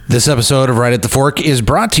This episode of Right at the Fork is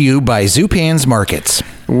brought to you by Zupan's Markets.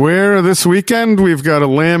 Where this weekend we've got a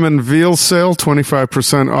lamb and veal sale,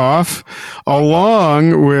 25% off,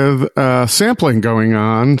 along with sampling going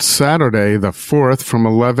on Saturday the 4th from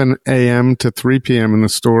 11 a.m. to 3 p.m. in the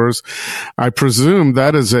stores. I presume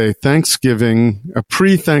that is a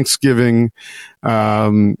pre-Thanksgiving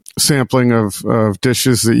sampling of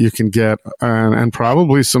dishes that you can get, and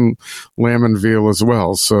probably some lamb and veal as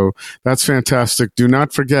well. So that's fantastic. Do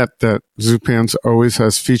not forget that Zupan's always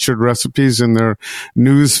has featured recipes in their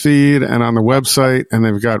news feed and on the website, and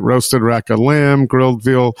they've got roasted rack of lamb, grilled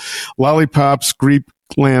veal lollipops, Greek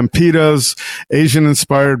lamb pitas,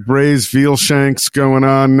 Asian-inspired braised veal shanks going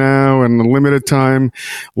on now, and a limited time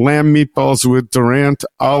lamb meatballs with Durant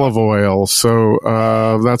olive oil. So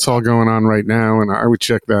that's all going on right now, and I would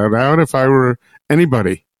check that out if I were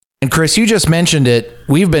anybody. And Chris, you just mentioned it.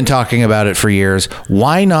 We've been talking about it for years.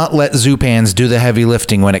 Why not let Zupan's do the heavy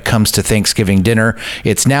lifting when it comes to Thanksgiving dinner?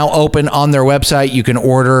 It's now open on their website. You can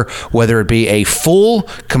order whether it be a full,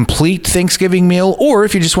 complete Thanksgiving meal, or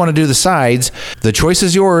if you just want to do the sides, the choice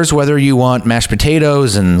is yours, whether you want mashed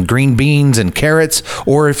potatoes and green beans and carrots,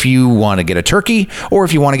 or if you want to get a turkey, or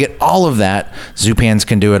if you want to get all of that, Zupan's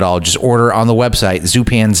can do it all. Just order on the website,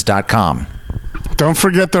 zupans.com. Don't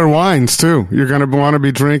forget their wines, too. You're going to want to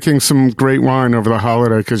be drinking some great wine over the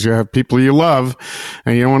holiday because you have people you love,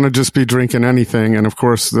 and you don't want to just be drinking anything. And, of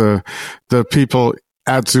course, the people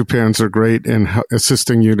at Zupan's are great in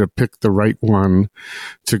assisting you to pick the right one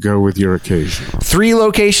to go with your occasion. 3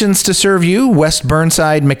 locations to serve you: West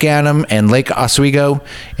Burnside, McAdam, and Lake Oswego.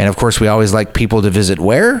 And, of course, we always like people to visit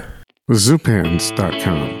where?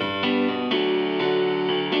 Zupans.com.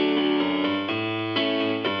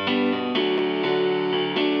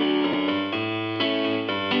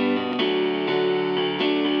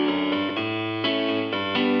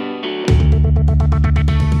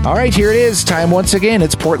 All right, here it is. Time once again.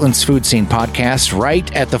 It's Portland's Food Scene Podcast,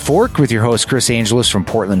 Right at the Fork, with your host, Chris Angeles from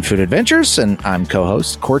Portland Food Adventures, and I'm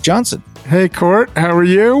co-host, Court Johnson. Hey, Court. How are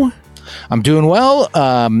you? I'm doing well.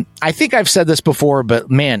 I think I've said this before, but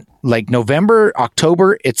man, like November,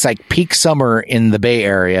 October, it's like peak summer in the Bay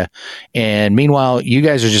Area. And meanwhile, you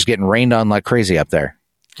guys are just getting rained on like crazy up there.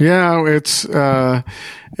 Yeah, it's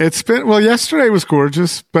been, well, yesterday was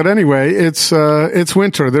gorgeous, but anyway, it's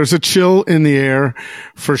winter. There's a chill in the air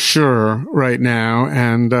for sure right now.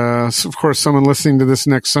 And, of course, someone listening to this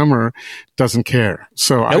next summer doesn't care.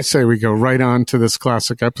 So nope. I say we go right on to this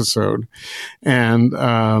classic episode and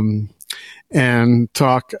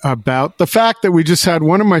talk about the fact that we just had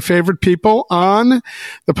one of my favorite people on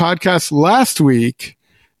the podcast last week.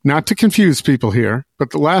 Not to confuse people here,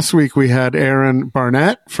 but last week we had Aaron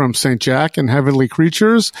Barnett from St. Jack and Heavenly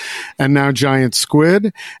Creatures, and now Giant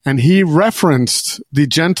Squid, and he referenced the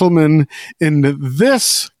gentleman in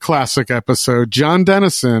this classic episode, John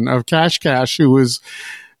Denison of Câche Câche, who was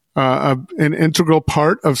an integral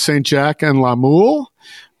part of St. Jack and La Moule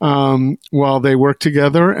while they worked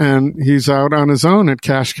together, and he's out on his own at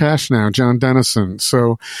Câche Câche now, John Denison.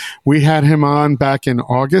 So we had him on back in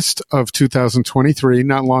August of 2023,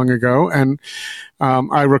 not long ago. And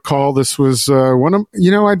I recall this was one of,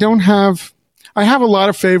 I have a lot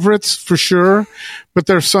of favorites for sure, but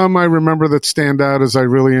there's some I remember that stand out as I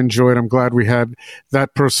really enjoyed. I'm glad we had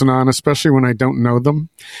that person on, especially when I don't know them.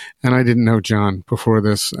 And I didn't know John before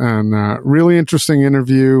this. And really interesting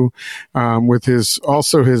interview with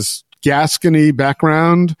his Gascony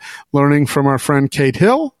background, learning from our friend Kate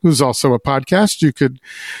Hill, who's also a podcast. You could,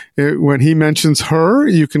 when he mentions her,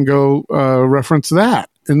 you can go reference that.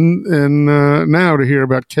 And now to hear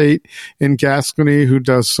about Kate in Gascony, who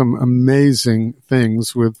does some amazing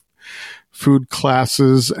things with food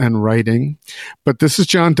classes and writing. But this is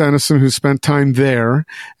John Denison, who spent time there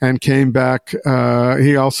and came back.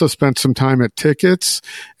 He also spent some time at Tickets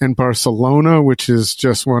in Barcelona, which is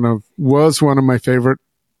just was one of my favorite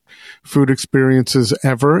food experiences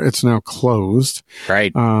ever. It's now closed.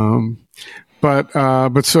 Right.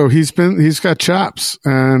 But so he's got chops,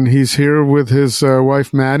 and he's here with his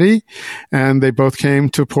wife, Maddie, and they both came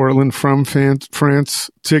to Portland from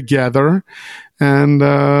France together. And,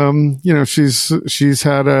 she's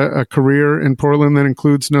had a career in Portland that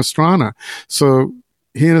includes Nostrana. So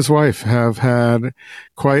he and his wife have had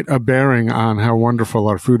quite a bearing on how wonderful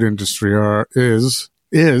our food industry is.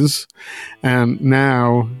 And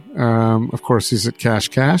now, of course, he's at Câche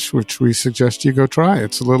Câche, which we suggest you go try.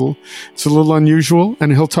 It's a little unusual,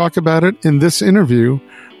 and he'll talk about it in this interview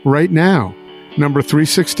right now. Number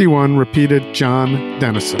 361, repeated John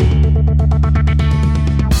Denison.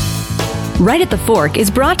 Right at the Fork is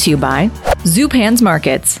brought to you by Zupan's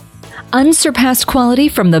Markets. Unsurpassed quality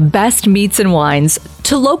from the best meats and wines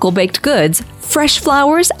to local baked goods, fresh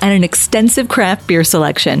flowers, and an extensive craft beer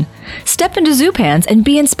selection. Step into Zupan's and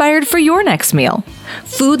be inspired for your next meal.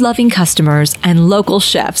 Food-loving customers and local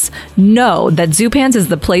chefs know that Zupan's is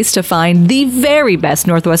the place to find the very best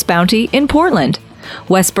Northwest bounty in Portland.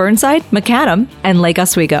 West Burnside, Macadam, and Lake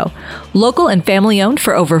Oswego. Local and family-owned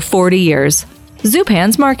for over 40 years.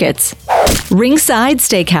 Zupan's Markets. RingSide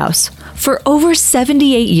Steakhouse. For over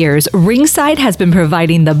 78 years, RingSide has been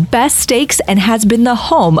providing the best steaks and has been the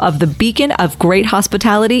home of the beacon of great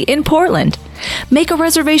hospitality in Portland. Make a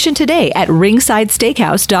reservation today at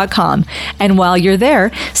ringsidesteakhouse.com. And while you're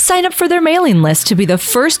there, sign up for their mailing list to be the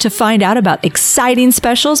first to find out about exciting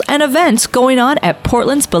specials and events going on at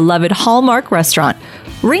Portland's beloved Hallmark restaurant,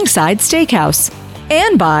 RingSide Steakhouse.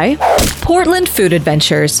 And by Portland Food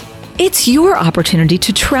Adventures. It's your opportunity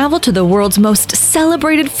to travel to the world's most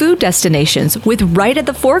celebrated food destinations with right at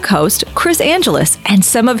the Fork host, Chris Angeles, and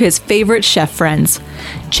some of his favorite chef friends.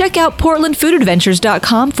 Check out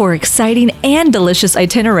portlandfoodadventures.com for exciting and delicious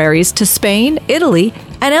itineraries to Spain, Italy,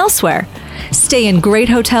 and elsewhere. Stay in great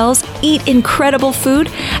hotels, eat incredible food,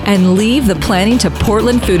 and leave the planning to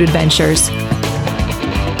Portland Food Adventures.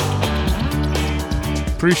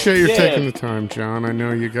 Appreciate you taking the time, John. I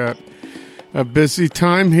know you got a busy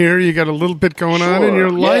time here. You got a little bit going on in your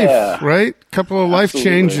life, right? Couple of life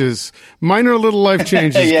changes, minor little life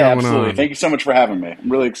changes going on. Thank you so much for having me.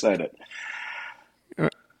 I'm really excited.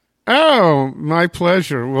 Oh, my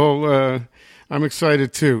pleasure. Well, I'm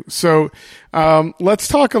excited too. So, let's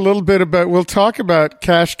talk a little bit about, we'll talk about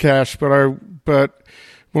Câche Câche, but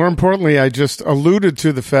more importantly, I just alluded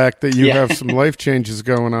to the fact that you have some life changes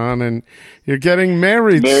going on and you're getting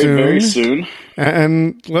married soon. Very soon.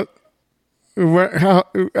 And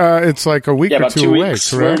it's like a week or about 2 2 away,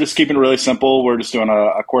 weeks. correct? We're just keeping it really simple. We're just doing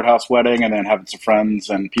a courthouse wedding and then having some friends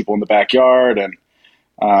and people in the backyard and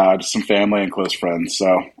just some family and close friends.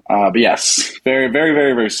 So, but yes, very, very,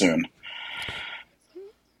 very, very soon.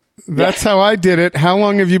 That's how I did it. How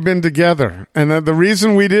long have you been together? And the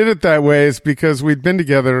reason we did it that way is because we'd been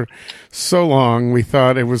together so long, we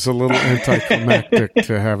thought it was a little anticlimactic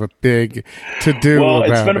to have a big to-do about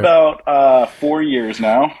it. Well, it's been about 4 years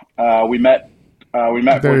now. We met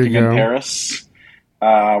working in Paris. We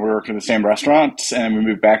worked in the same restaurant, and we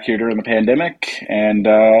moved back here during the pandemic. And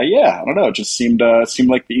I don't know, it just seemed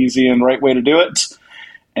like the easy and right way to do it.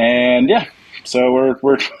 And so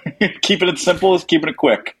we're keeping it simple, keeping it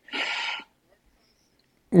quick.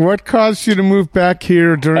 What caused you to move back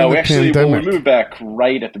here during the pandemic? We moved back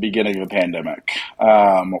right at the beginning of the pandemic.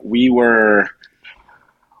 We were,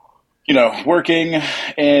 working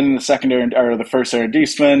in the secondary or the first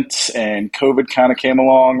inducement, and COVID kind of came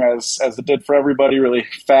along as it did for everybody, really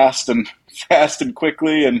fast and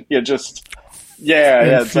quickly, and exactly.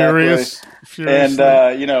 Furious. And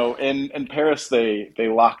in Paris they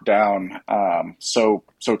locked down so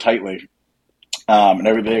tightly. And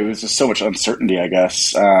everything, it was just so much uncertainty, I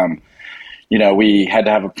guess. We had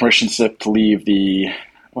to have a permission slip to leave the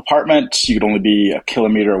apartment. You could only be a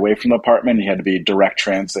kilometer away from the apartment. You had to be direct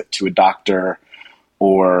transit to a doctor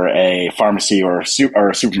or a pharmacy or a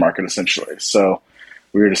supermarket, essentially. So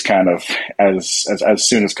we were just kind of, as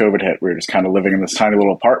soon as COVID hit, we were just kind of living in this tiny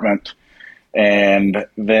little apartment. And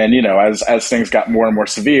then, as things got more and more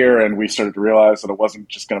severe and we started to realize that it wasn't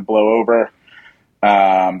just going to blow over,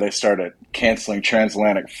 they started canceling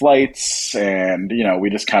transatlantic flights, and we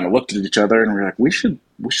just kind of looked at each other and we were like, we should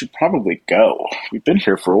probably go. We've been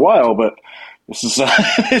here for a while, but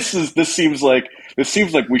this seems like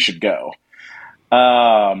we should go.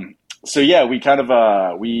 We kind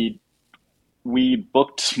of we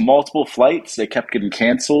booked multiple flights. They kept getting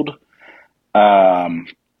canceled.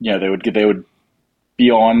 They would be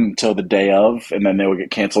on until the day of, and then they would get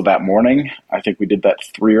canceled that morning. I think we did that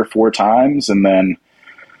 3 or 4 times, and then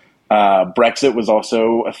Brexit was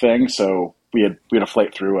also a thing. So we had a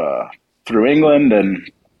flight through England, and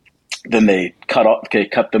then they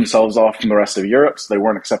cut themselves off from the rest of Europe, so they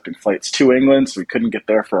weren't accepting flights to England, so we couldn't get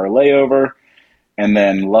there for our layover. And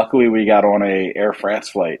then luckily we got on a Air France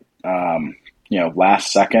flight,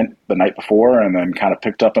 last second the night before, and then kind of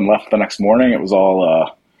picked up and left the next morning. It was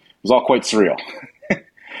all quite surreal.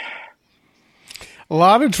 A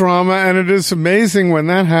lot of drama, and it is amazing when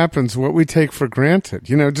that happens, what we take for granted.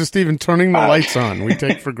 Just even turning the lights on, we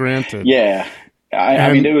take for granted. Yeah.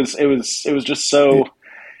 I mean, it was just so,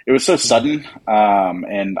 it was so sudden.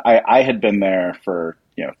 And I had been there for,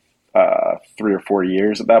 3 or 4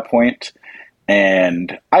 years at that point.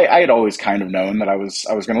 And I had always kind of known that I was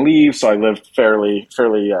going to leave. So I lived fairly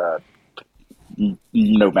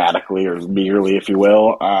nomadically or meagerly, if you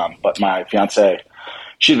will. But my fiance,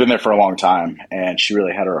 she'd been there for a long time, and she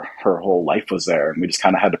really had her whole life was there, and we just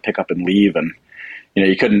kind of had to pick up and leave. And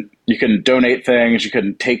you couldn't donate things, you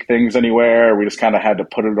couldn't take things anywhere. We just kind of had to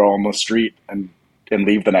put it all on the street and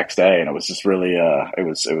leave the next day, and it was just really it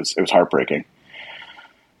was heartbreaking.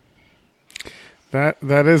 That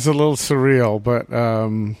is a little surreal, but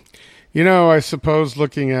I suppose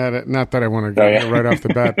looking at it, not that I want to go right off the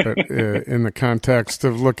bat, but in the context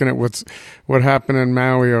of looking at what happened in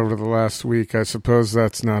Maui over the last week, I suppose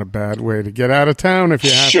that's not a bad way to get out of town if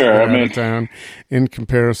you have to get out of town. In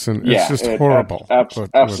comparison, it's just horrible.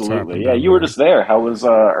 Absolutely, yeah. You were just there. How was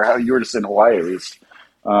or you were just in Hawaii at least?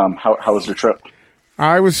 How was your trip?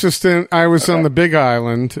 I was on the Big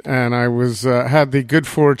Island, and I was had the good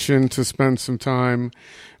fortune to spend some time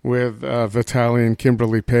with Vitaly and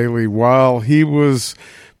Kimberly Paley while he was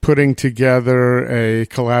putting together a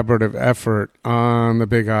collaborative effort on the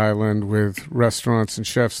Big Island with restaurants and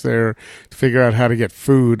chefs there to figure out how to get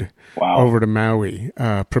food over to Maui,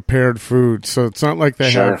 prepared food. So it's not like they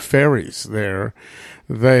have ferries there.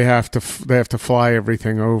 They have to fly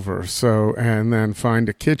everything over. So, and then find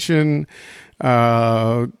a kitchen,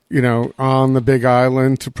 on the Big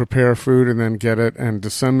Island to prepare food and then get it and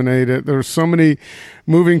disseminate it. There were so many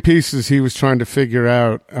moving pieces he was trying to figure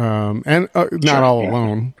out, and not all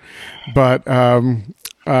alone, but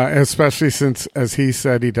especially since, as he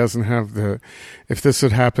said, he doesn't have if this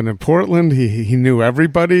had happened in Portland, he knew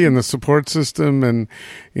everybody in the support system, and,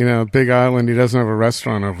 Big Island, he doesn't have a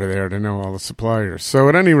restaurant over there to know all the suppliers. So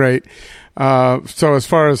at any rate, so as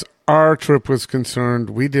far as our trip was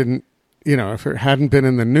concerned, we didn't, if it hadn't been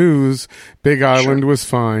in the news, Big Island was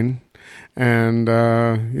fine. And,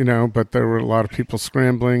 but there were a lot of people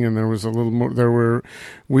scrambling, and there was a little more,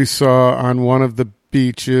 we saw on one of the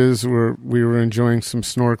beaches where we were enjoying some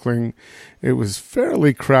snorkeling, it was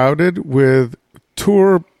fairly crowded with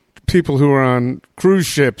tour people who were on cruise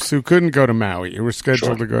ships who couldn't go to Maui, who were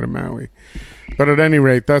scheduled to go to Maui. But at any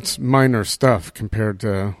rate, that's minor stuff compared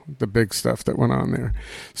to the big stuff that went on there.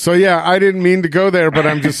 So yeah, I didn't mean to go there, but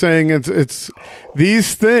I'm just saying it's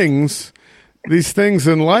these things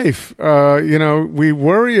in life. We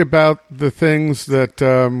worry about the things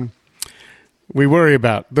that we worry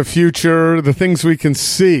about, the future, the things we can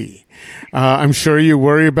see. I'm sure you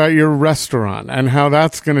worry about your restaurant and how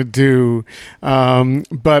that's going to do.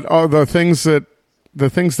 But all the things that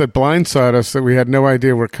blindside us that we had no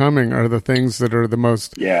idea were coming are the things that are the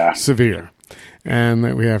most severe and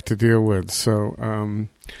that we have to deal with. So,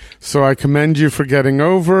 so I commend you for getting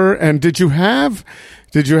over. And did you have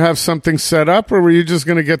something set up, or were you just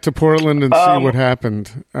going to get to Portland and see what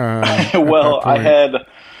happened? Well,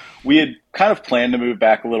 we had kind of planned to move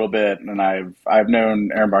back a little bit, and I've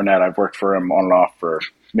known Aaron Barnett. I've worked for him on and off for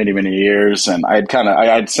many, many years, and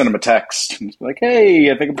I'd sent him a text and like,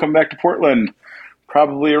 "Hey, I think I'm coming back to Portland,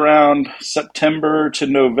 probably around September to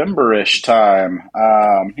November-ish time."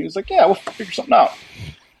 He was like, "Yeah, we'll figure something out."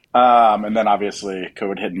 And then obviously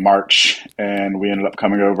COVID hit in March, and we ended up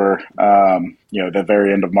coming over, the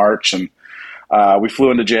very end of March, and we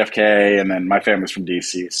flew into JFK, and then my family's from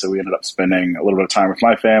DC, so we ended up spending a little bit of time with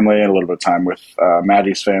my family and a little bit of time with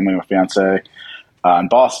Maddie's family, my fiance, in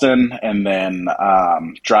Boston, and then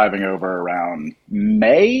driving over around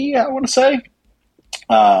May, I want to say,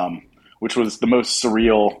 which was the most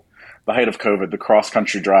surreal. The height of COVID, the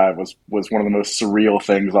cross-country drive was one of the most surreal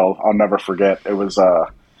things I'll never forget. It was,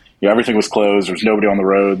 everything was closed. There was nobody on the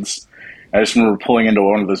roads. I just remember pulling into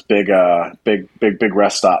one of those big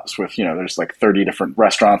rest stops with, there's like 30 different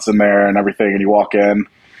restaurants in there and everything. And you walk in and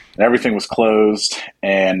everything was closed.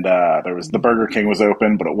 And the Burger King was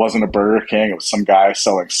open, but it wasn't a Burger King. It was some guy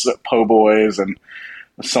selling po' boys and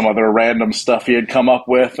some other random stuff he had come up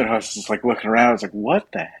with. And I was just like looking around. I was like, what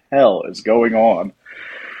the hell is going on?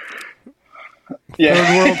 Yeah.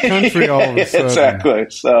 Third world country all of a sudden. Exactly.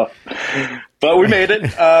 So, but we made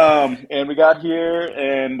it, and we got here,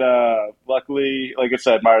 and luckily, like I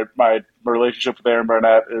said, my relationship with Aaron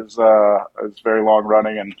Barnett is very long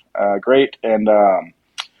running and great. And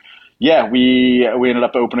we ended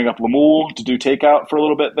up opening up Lemuel to do takeout for a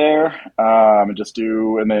little bit there, and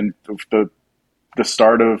then the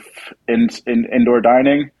start of indoor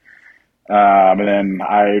dining, and then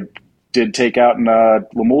I did take out in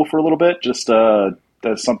Lemuel for a little bit, just as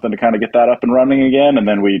something to kind of get that up and running again. And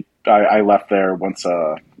then I left there once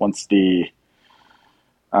the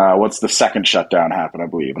second shutdown happened, I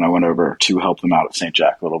believe, and I went over to help them out at St.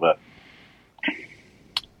 Jack a little bit.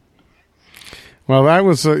 Well, that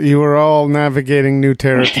was you were all navigating new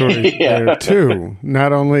territory there too.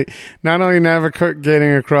 Not only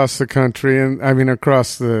navigating across the country, and I mean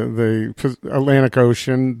across the Atlantic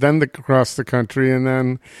Ocean, then across the country, and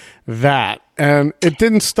then that, and it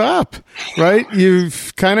didn't stop. Right?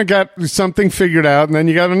 You've kind of got something figured out, and then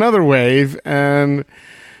you got another wave, and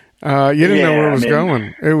you didn't know where it was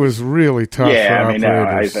going. It was really tough. Yeah, for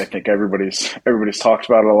operators. I think everybody's talked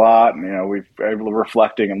about it a lot, and we've able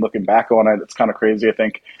reflecting and looking back on it. It's kind of crazy. I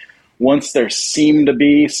think once there seemed to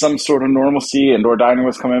be some sort of normalcy, indoor dining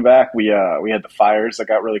was coming back. We had the fires that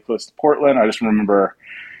got really close to Portland. I just remember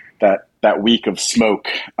that week of smoke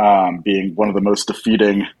being one of the most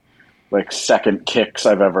defeating, like, second kicks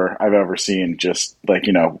I've ever seen. Just like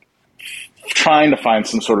trying to find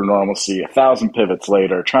some sort of normalcy, 1,000 pivots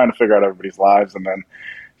later, trying to figure out everybody's lives. And then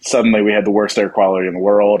suddenly we had the worst air quality in the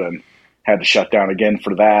world and had to shut down again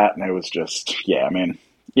for that. And it was just, the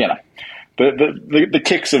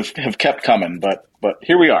kicks have kept coming, but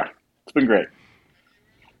here we are. It's been great.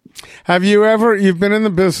 Have you ever, you've been in the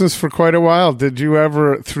business for quite a while. Did you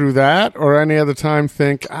ever, through that or any other time,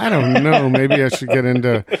 think, I don't know, maybe I should get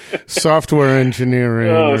into software engineering?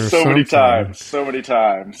 Oh, or so something? many times.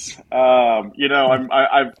 I've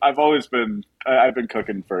always been, I've been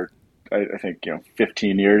cooking for, I think,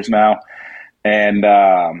 15 years now. And,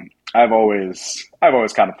 I've always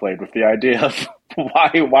kind of played with the idea of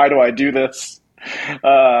why do I do this? Is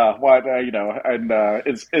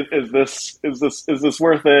this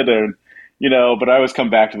worth it? And, but I always come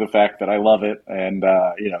back to the fact that I love it. And,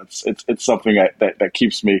 it's something that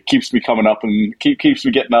keeps me coming up and keeps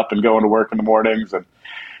me getting up and going to work in the mornings. And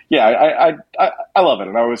I love it.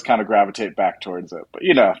 And I always kind of gravitate back towards it. But,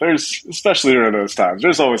 there's, especially during those times,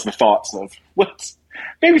 there's always the thoughts of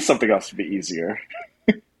maybe something else would be easier.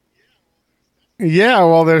 Yeah,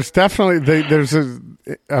 well, there's definitely there's an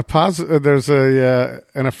affirmative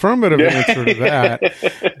answer to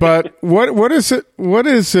that. But what is it? What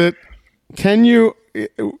is it? Can you?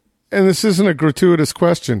 And this isn't a gratuitous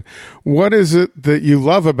question. What is it that you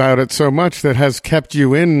love about it so much that has kept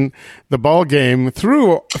you in the ball game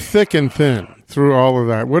through thick and thin, through all of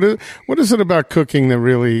that? What is it about cooking that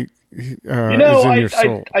really is in your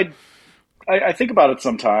soul? I think about it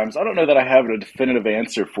sometimes. I don't know that I have a definitive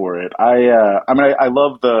answer for it. I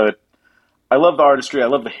love the artistry. I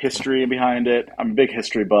love the history behind it. I'm a big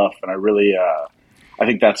history buff, and I really, I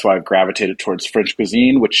think that's why I've gravitated towards French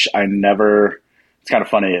cuisine, which I never. It's kind of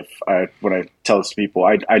funny when I tell this to people.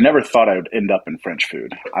 I never thought I would end up in French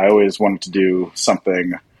food. I always wanted to do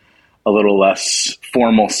something a little less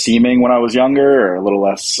formal seeming when I was younger, or a little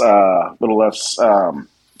less,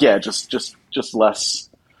 just less.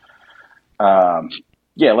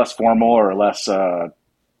 Less formal or less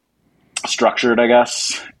structured, I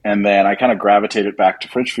guess. And then I kind of gravitated back to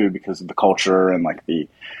French food because of the culture and like the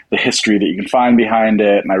history that you can find behind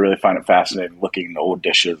it. And I really find it fascinating looking at the old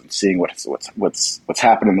dishes and seeing what's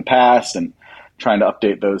happened in the past and trying to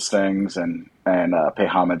update those things and pay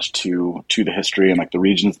homage to the history and like the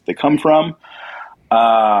regions that they come from.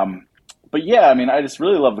 But yeah, I just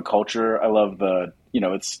really love the culture. I love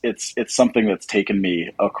it's something that's taken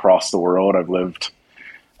me across the world. I've lived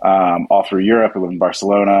all through Europe. I lived in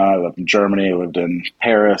Barcelona. I lived in Germany. I lived in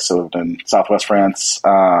Paris. I lived in Southwest France.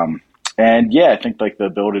 I think like the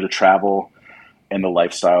ability to travel and the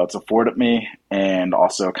lifestyle it's afforded me, and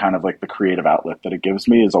also kind of like the creative outlet that it gives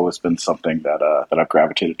me, has always been something that I've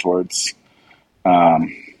gravitated towards.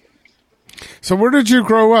 So where did you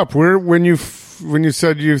grow up? When you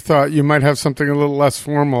said you thought you might have something a little less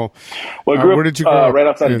formal, well, I grew up, where did you grow up? Right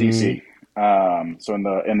outside of DC, so in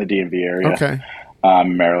the DMV area, okay,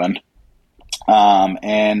 Maryland.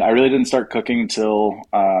 And I really didn't start cooking until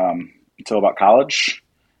about college.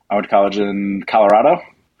 I went to college in Colorado,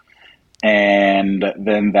 and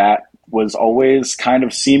then that was always kind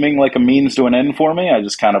of seeming like a means to an end for me. I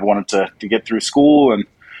just kind of wanted to get through school and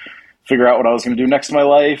figure out what I was going to do next in my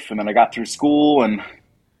life. And then I got through school, and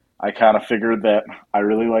I kind of figured that I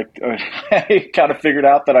kind of figured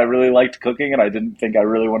out that I really liked cooking, and I didn't think I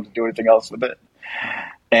really wanted to do anything else with it.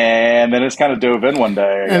 And then it's kind of dove in one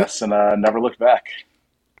day, I guess, and never looked back.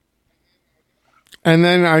 And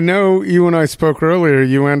then I know you and I spoke earlier.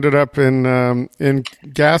 You ended up in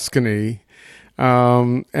Gascony,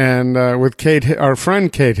 and with Kate, our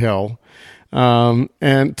friend Kate Hill.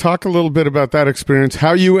 And talk a little bit about that experience,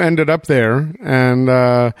 how you ended up there, and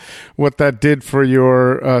what that did for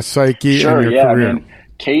your psyche and your career.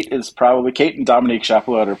 Kate and Dominique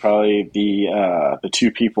Chapelot are probably the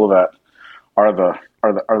two people that are the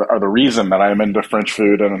reason that I'm into French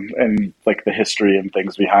food and like the history and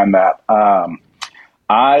things behind that.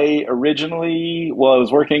 I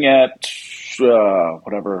was working at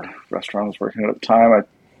whatever restaurant I was working at the time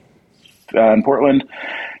in Portland.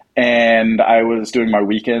 And I was doing my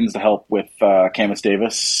weekends to help with Camus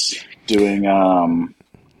Davis doing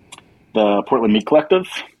the Portland Meat Collective,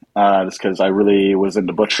 just because I really was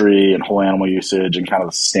into butchery and whole animal usage and kind of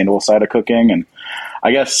the sustainable side of cooking. And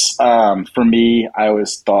I guess for me, I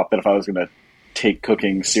always thought that if I was going to take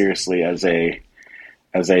cooking seriously as a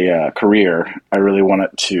career, I really wanted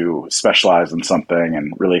to specialize in something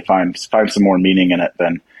and really find some more meaning in it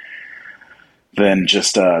than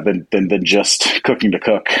just cooking to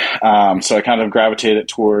cook. So I kind of gravitated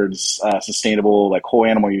towards sustainable, like whole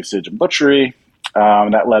animal usage and butchery.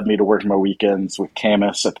 That led me to working my weekends with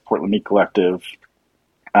Camus at the Portland Meat Collective.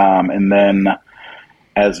 And then,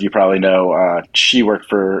 as you probably know, she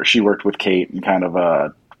worked with Kate and kind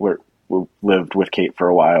of lived with Kate for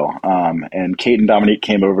a while. And Kate and Dominique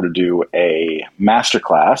came over to do a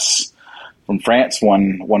masterclass from France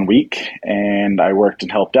one week, and I worked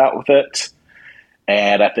and helped out with it.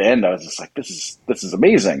 And at the end, I was just like, this is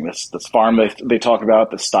amazing. This farm they talk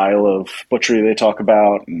about, the style of butchery they talk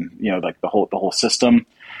about, and like the whole system.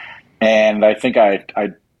 And I think I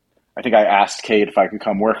asked Kate if I could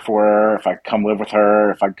come work for her, if I could come live with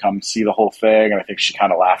her, if I could come see the whole thing. And I think she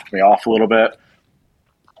kind of laughed me off a little bit.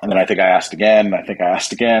 And then I think I asked again. And I think I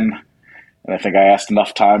asked again. And I think I asked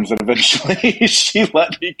enough times that eventually she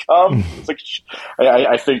let me come. It's like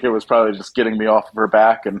I think it was probably just getting me off of her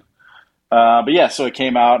back. And but yeah, so it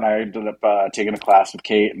came out, and I ended up taking a class with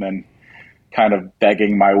Kate, and then kind of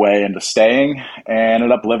begging my way into staying, and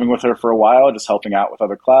ended up living with her for a while, just helping out with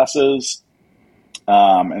other classes.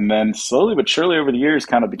 And then slowly but surely over the years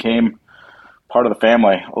kind of became part of the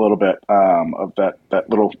family a little bit, of that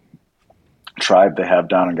little tribe they have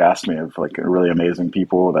down in Gascony of like really amazing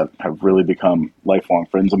people that have really become lifelong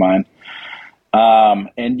friends of mine.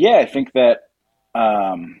 And yeah, I think that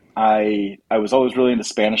I was always really into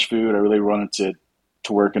Spanish food. I really wanted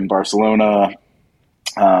to work in Barcelona.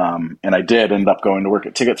 And I did end up going to work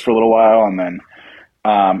at Tickets for a little while, and then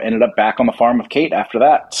ended up back on the farm with Kate after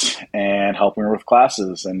that and helping her with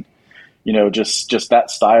classes. And, just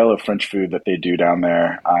that style of French food that they do down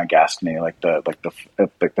there in Gascony, like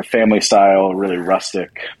the family style, really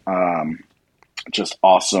rustic, just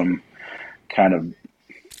awesome kind of.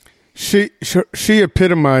 She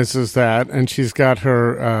epitomizes that, and she's got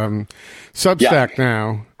her Substack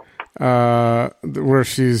now, where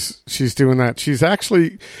she's doing that. She's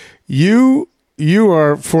actually you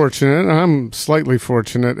are fortunate. I'm slightly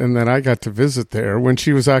fortunate in that I got to visit there when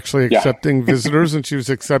she was actually accepting visitors, and she was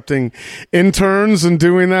accepting interns and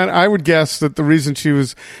doing that. I would guess that the reason she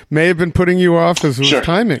may have been putting you off is it was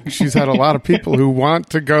timing. She's had a lot of people who want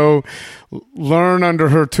to go learn under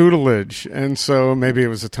her tutelage, and so maybe it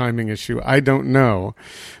was a timing issue. I don't know.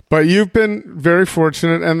 But you've been very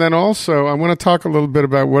fortunate. And then also, I want to talk a little bit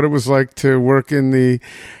about what it was like to work in the,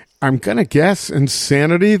 I'm going to guess,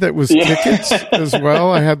 Insanity that was Tickets as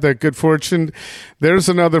well. I had that good fortune. There's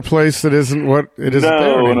another place that isn't what it is.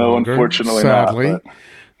 No, unfortunately sadly.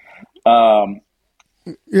 Not.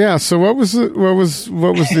 Yeah. So what was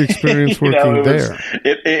the experience working there?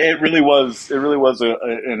 It really was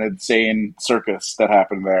an insane circus that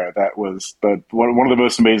happened there. That was one of the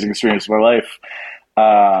most amazing experiences of my life.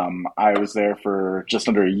 I was there for just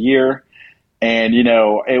under a year, and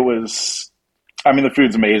it was. I mean, the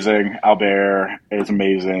food's amazing. Albert is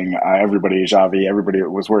amazing. Everybody, Javi, everybody that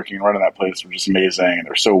was working and running that place were just amazing, and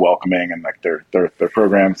they're so welcoming, and like their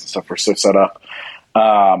programs and stuff were so set up.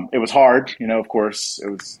 It was hard, of course. It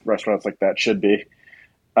was restaurants like that should be,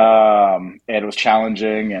 and it was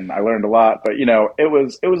challenging, and I learned a lot. But it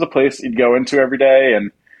was a place you'd go into every day,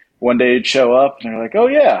 and one day you'd show up, and they're like, "Oh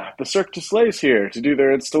yeah, the Cirque du Soleil's here to do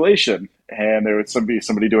their installation," and there would somebody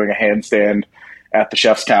doing a handstand at the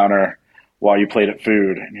chef's counter while you plated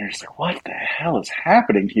food, and you're just like, what the hell is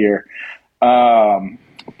happening here?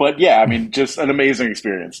 But yeah, I mean, just an amazing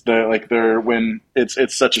experience. When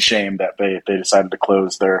it's such a shame that they decided to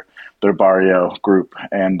close their barrio group,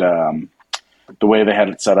 and the way they had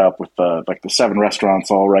it set up with the 7 restaurants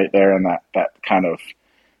all right there in that kind of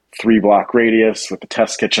 3-block radius with the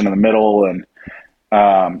test kitchen in the middle, and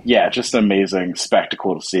just an amazing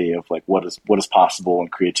spectacle to see of like what is possible in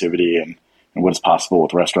creativity and what is possible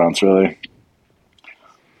with restaurants, really.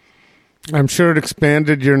 I'm sure it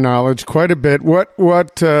expanded your knowledge quite a bit. What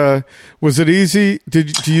was it easy? Do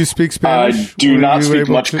you speak Spanish? I do not speak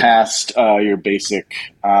much past your basic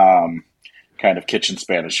kind of kitchen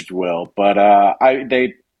Spanish, if you will. But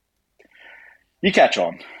you catch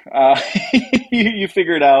on. You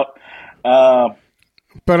figure it out.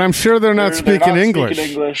 But I'm sure they're not speaking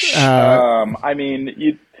English. I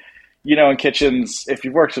mean, in kitchens, if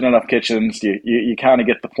you've worked in enough kitchens, you kind of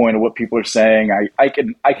get the point of what people are saying. I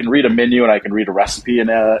can read a menu and I can read a recipe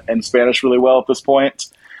in Spanish really well at this point.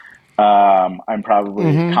 I'm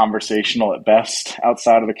probably conversational at best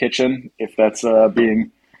outside of the kitchen, if that's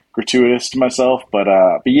being gratuitous to myself. But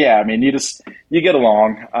yeah, I mean, you get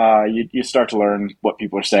along. You start to learn what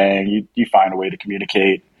people are saying. You find a way to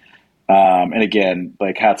communicate. And again,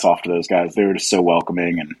 like, hats off to those guys. They were just so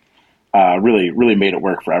welcoming and really, really made it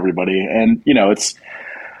work for everybody. And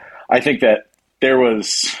I think that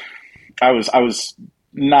I was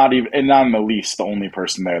not in the least the only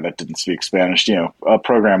person there that didn't speak Spanish. A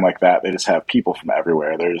program like that, they just have people from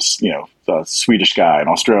everywhere. There's a Swedish guy, an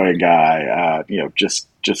Australian guy, just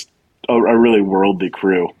a really worldly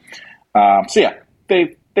crew. So yeah,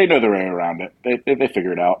 they know their way around it. They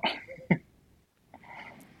figure it out.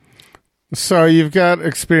 So you've got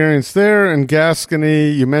experience there in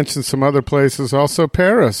Gascony. You mentioned some other places, also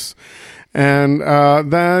Paris. And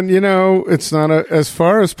then, it's not as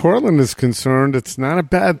far as Portland is concerned, it's not a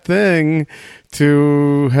bad thing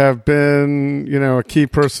to have been, a key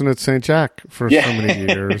person at St. Jack for so many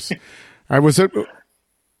years. I was at,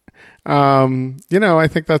 I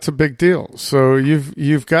think that's a big deal. So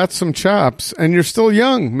you've got some chops, and you're still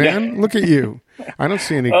young, man. Look at you. I don't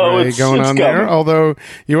see any gray going on there, although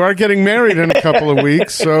you are getting married in a couple of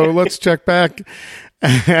weeks. So let's check back.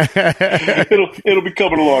 It'll be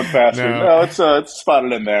coming along faster. No, it's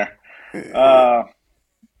spotted in there.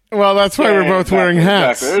 Well, that's why we're both wearing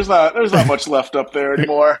hats. Exactly. There's not much left up there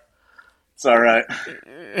anymore. It's all right.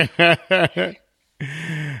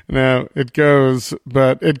 No, it goes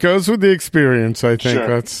with the experience. I think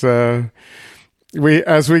that's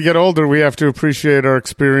as we get older, we have to appreciate our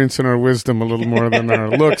experience and our wisdom a little more than our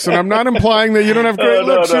looks. And I'm not implying that you don't have great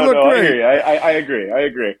looks. You look great. I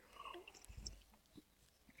agree.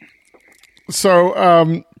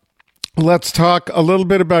 So let's talk a little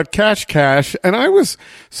bit about Câche Câche. And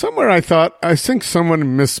I think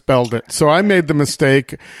someone misspelled it. So I made the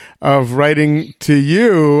mistake of writing to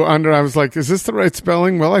you I was like, is this the right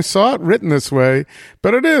spelling? Well, I saw it written this way,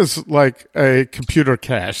 but it is like a computer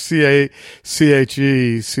cache,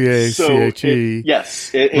 CACHE, CACHE.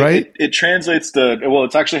 Yes. Right? It translates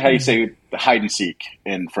it's actually how you say hide and seek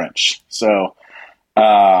in French. So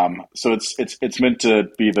it's meant to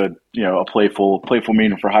be a playful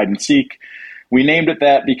meaning for hide and seek. We named it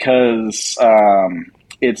that because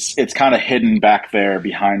it's kind of hidden back there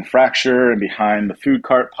behind Fracture and behind the food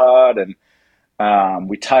cart pod, and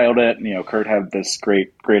we tiled it. And, Kurt had this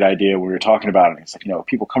great idea we were talking about, and he's like,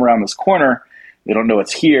 people come around this corner, they don't know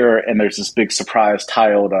it's here, and there's this big surprise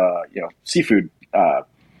tiled seafood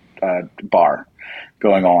bar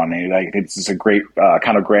going on, and it's just a great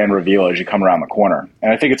kind of grand reveal as you come around the corner,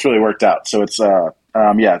 and I think it's really worked out. So it's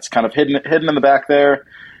it's kind of hidden in the back there,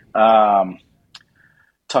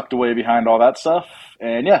 tucked away behind all that stuff,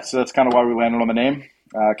 and so that's kind of why we landed on the name,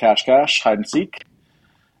 Câche Câche, hide and seek.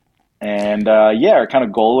 And our kind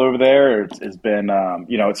of goal over there has been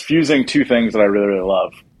it's fusing two things that I really, really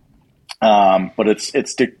love, but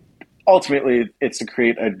it's ultimately to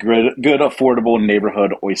create a good affordable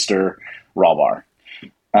neighborhood oyster raw bar.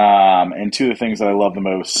 And two of the things that I love the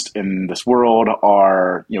most in this world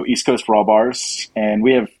are, East Coast raw bars, and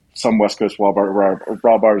we have some West Coast raw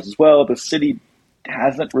bars as well. The city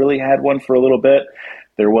hasn't really had one for a little bit.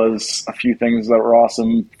 There was a few things that were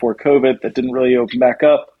awesome before COVID that didn't really open back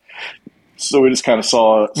up. So we just kind of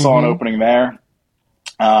saw an opening there.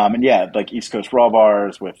 Like East Coast raw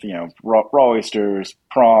bars with, raw oysters,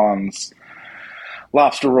 prawns,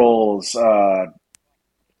 lobster rolls,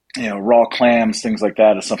 raw clams, things like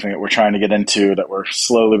that is something that we're trying to get into, that we're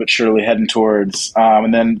slowly but surely heading towards.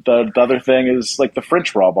 And then the other thing is like the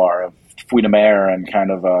French raw bar of fruits de mer and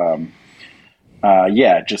kind of,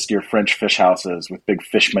 just your French fish houses with big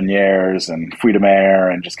fish meunières and fruits de mer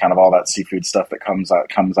and just kind of all that seafood stuff that comes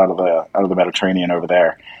out of the Mediterranean over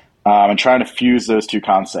there. And trying to fuse those two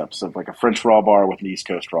concepts of like a French raw bar with an East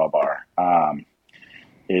Coast raw bar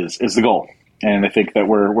is the goal. And I think that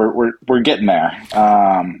we're getting there.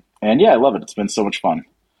 I love it. It's been so much fun.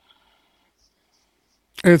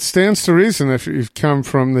 It stands to reason if you've come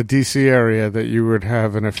from the DC area that you would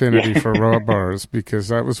have an affinity for raw bars, because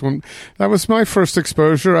that was my first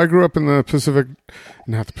exposure. I grew up in the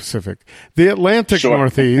Atlantic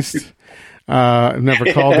Northeast. I've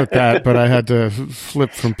never called it that, but I had to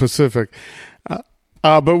flip from Pacific. But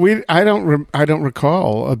I don't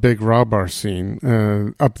recall a big raw bar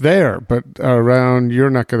scene up there, but around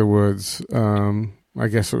your neck of the woods, I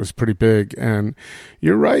guess it was pretty big. And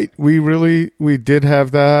you're right, we did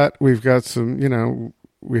have that. We've got some,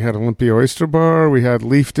 we had Olympia Oyster Bar, we had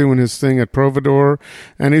Leaf doing his thing at Providor,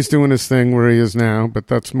 and he's doing his thing where he is now, but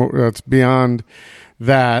that's beyond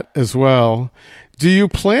that as well. Do you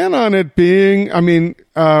plan on it being,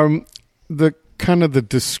 the kind of the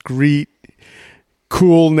discreet,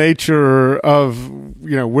 cool nature of,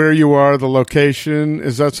 where you are, the location?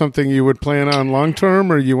 Is that something you would plan on long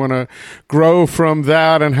term, or you want to grow from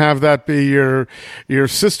that and have that be your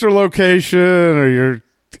sister location, or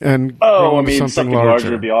something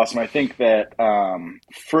larger would be awesome. I think that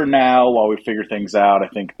for now, while we figure things out, I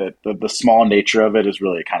think that the small nature of it is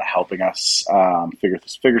really kind of helping us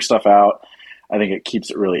figure stuff out. I think it keeps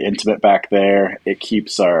it really intimate back there. It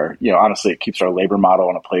keeps our, honestly, it keeps our labor model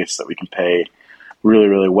in a place that we can pay really,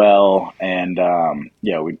 really well. And,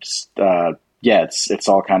 we just, it's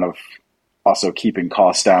all kind of also keeping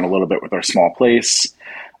costs down a little bit with our small place,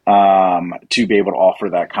 to be able to offer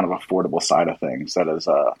that kind of affordable side of things.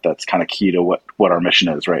 That's kind of key to what our mission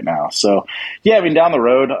is right now. So, down the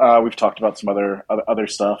road, we've talked about some other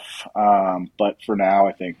stuff. But for now,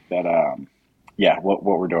 I think that, what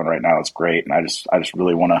we're doing right now is great. And I just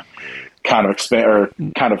really want to kind of expand or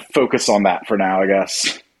kind of focus on that for now, I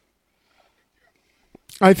guess.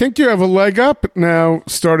 I think you have a leg up now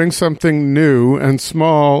starting something new and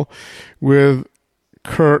small with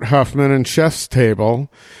Kurt Huffman and Chef's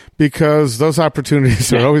Table, because those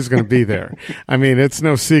opportunities are always going to be there. I mean, it's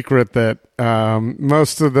no secret that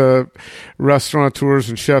most of the restaurateurs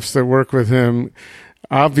and chefs that work with him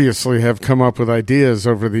obviously have come up with ideas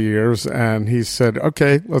over the years, and he said,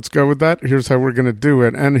 okay, let's go with that. Here's how we're going to do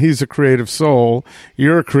it. And he's a creative soul.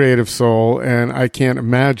 You're a creative soul, and I can't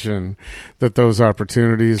imagine that those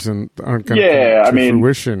opportunities aren't going to come to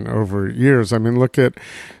fruition over years. I mean, look at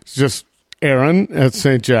just Aaron at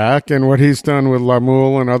St. Jack and what he's done with La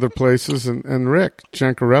Moule and other places, and Rick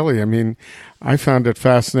Giancarelli. I mean, I found it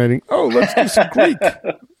fascinating. Oh, let's do some Greek,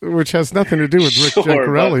 which has nothing to do with Rick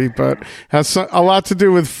Giancarelli, but has a lot to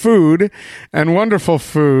do with food and wonderful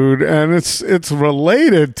food, and it's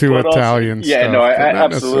related to Italian stuff.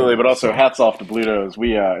 Absolutely. But also, hats off to Bluto's.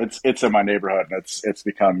 We it's in my neighborhood, and it's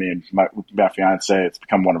become me and my fiance. It's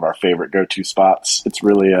become one of our favorite go-to spots. It's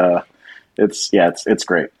really it's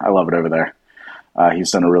great. I love it over there.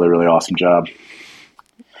 He's done a really, really awesome job.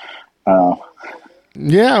 So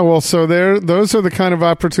those are the kind of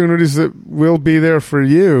opportunities that will be there for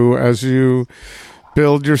you as you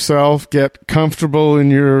build yourself, get comfortable in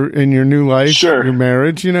your new life, your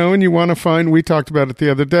marriage, and you want to find, we talked about it the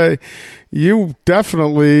other day, you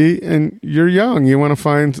definitely, and you're young, you want to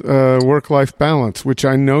find work-life balance, which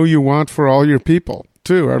I know you want for all your people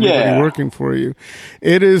too, everybody working for you.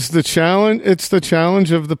 It is the challenge. It's the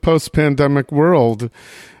challenge of the post-pandemic world,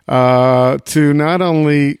 to not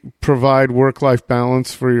only provide work-life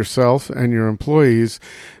balance for yourself and your employees,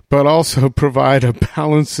 but also provide a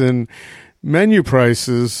balance in menu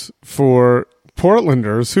prices for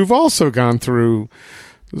Portlanders who've also gone through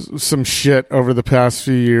some shit over the past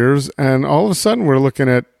few years. And all of a sudden we're looking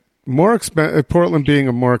at Portland being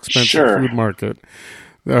a more expensive food market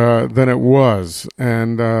than it was.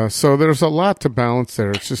 And so there's a lot to balance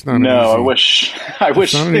there. It's just not an easy, I wish I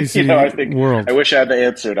wish I had the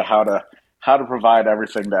answer to how to provide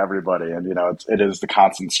everything to everybody. And it is the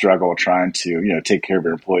constant struggle trying to take care of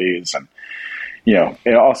your employees and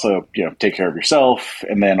and also take care of yourself,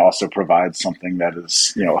 and then also provide something that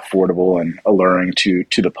is affordable and alluring to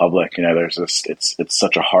the public. There's this it's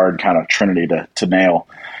such a hard kind of trinity to nail.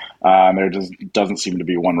 There just doesn't seem to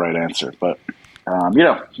be one right answer, but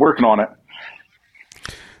working on it.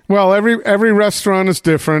 Well, every restaurant is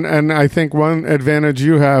different, and I think one advantage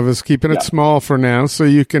you have is keeping it small for now, so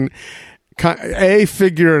you can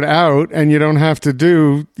figure it out, and you don't have to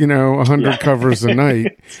do 100 covers a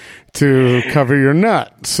night to cover your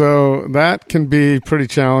nut. So that can be pretty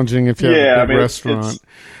challenging if you have a big restaurant.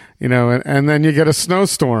 And then you get a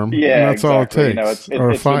snowstorm. Yeah, and that's all it takes.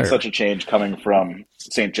 Or a fire. Been such a change coming from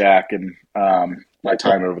St. Jack and my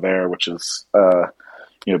time over there, which has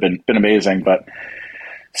been amazing. But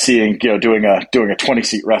seeing doing a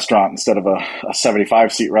 20-seat restaurant instead of a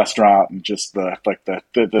 75-seat restaurant, and just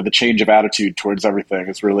the change of attitude towards everything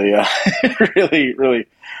is really really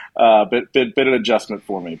been an adjustment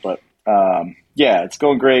for me. But it's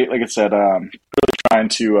going great. Like I said, really trying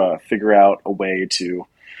to figure out a way to,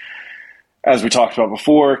 as we talked about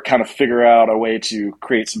before, kind of figure out a way to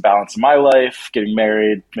create some balance in my life. Getting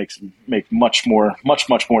married, make much more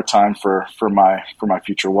time for my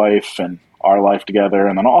future wife and our life together,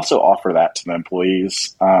 and then also offer that to the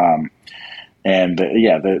employees. The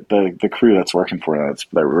crew that's working for us,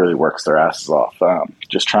 that really works their asses off.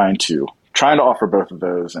 Just trying to offer both of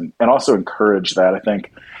those, and also encourage that. I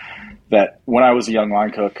think, that when I was a young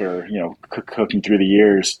line cook or, cooking through the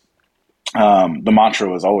years, the mantra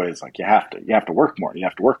was always like, you have to work more. You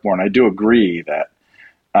have to work more. And I do agree that,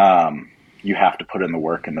 you have to put in the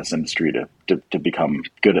work in this industry to become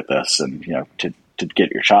good at this and, to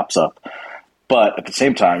get your chops up. But at the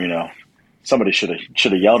same time, somebody should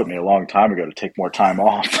have yelled at me a long time ago to take more time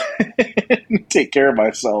off and take care of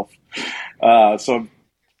myself. Well,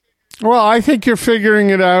 I think you're figuring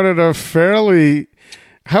it out at a fairly.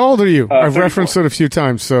 How old are you? I've 34. referenced it a few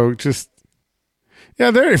times, so just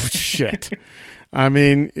shit. I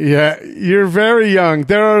mean, you're very young.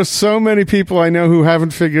 There are so many people I know who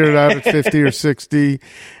haven't figured it out at 50 or 60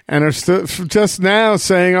 and are still just now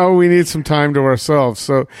saying, oh, we need some time to ourselves.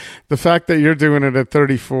 So the fact that you're doing it at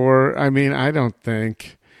 34, I mean, I'm trying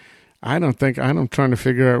to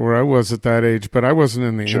figure out where I was at that age, but I wasn't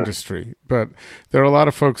in the industry. But there are a lot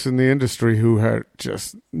of folks in the industry who are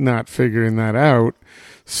just not figuring that out.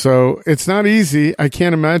 So it's not easy. I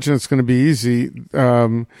can't imagine it's going to be easy.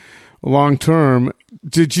 Long term,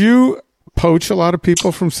 did you poach a lot of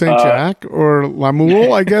people from St. Jack or La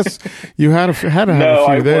Moule? I guess you had to have a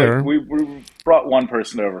few there. We brought one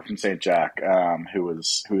person over from St. Jack, who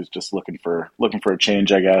was just looking for a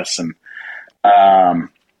change, I guess, and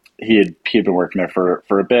he had been working there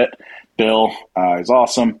for a bit. Bill, he's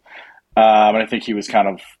awesome, and I think he was kind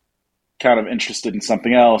of interested in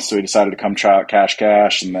something else, so he decided to come try out Câche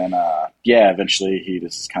Câche, and then eventually he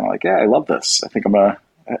just kind of like, I love this. I think I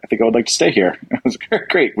would like to stay here. It was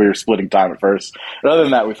great. We were splitting time at first. But other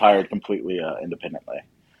than that, we've hired completely independently.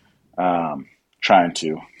 Try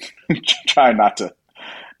not to.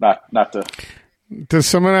 Does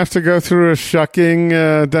someone have to go through a shucking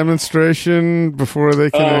demonstration before they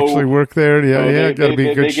can actually work there? Got to be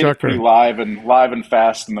a good they shucker. Get pretty live and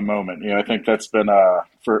fast in the moment. I think that's been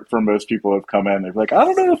for most people who have come in. They're like, I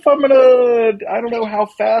don't know how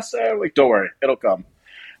fast I am. Like, don't worry, it'll come.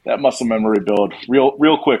 That muscle memory build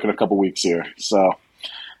real quick in a couple weeks here. So,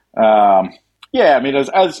 I mean,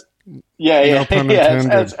 as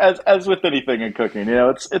with anything in cooking,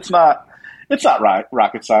 it's not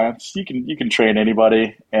rocket science. You can train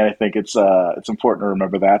anybody, and I think it's important to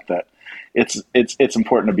remember that it's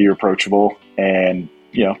important to be approachable, and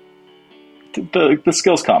the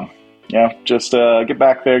skills come. Just get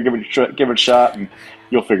back there, give it a shot, and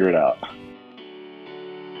you'll figure it out.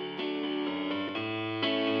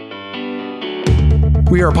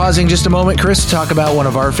 We are pausing just a moment, Chris, to talk about one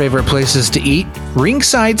of our favorite places to eat,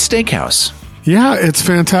 RingSide Steakhouse. Yeah, it's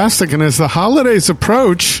fantastic. And as the holidays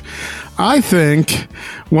approach, I think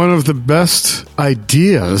one of the best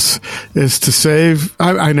ideas is to save.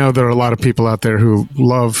 I know there are a lot of people out there who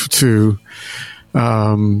love to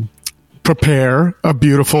prepare a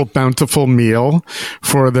beautiful, bountiful meal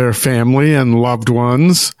for their family and loved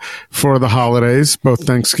ones for the holidays, both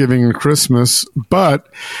Thanksgiving and Christmas, but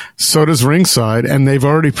so does RingSide, and they've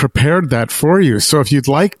already prepared that for you. So if you'd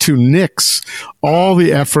like to nix all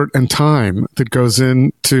the effort and time that goes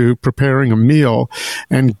into preparing a meal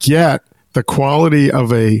and get the quality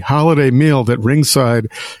of a holiday meal that RingSide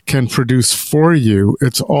can produce for you,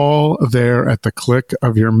 it's all there at the click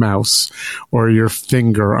of your mouse or your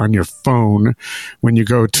finger on your phone. When you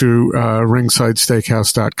go to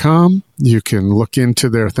RingSideSteakhouse.com, you can look into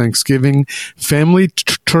their Thanksgiving family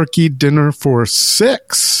turkey dinner for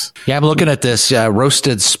 6. Yeah, I'm looking at this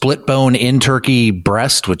roasted split bone in turkey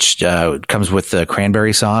breast, which comes with the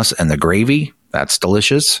cranberry sauce and the gravy. That's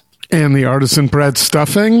delicious. And the artisan bread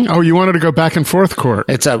stuffing. Oh, you wanted to go back and forth, Court.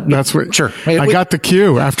 That's what. Sure. I got the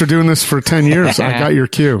cue after doing this for 10 years. I got your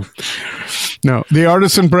cue. No, the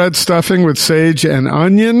artisan bread stuffing with sage and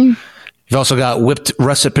onion. You've also got whipped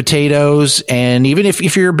russet potatoes, and even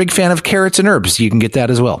if you're a big fan of carrots and herbs, you can get that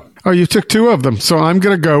as well. Oh, you took 2 of them. So I'm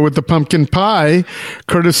going to go with the pumpkin pie,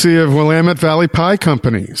 courtesy of Willamette Valley Pie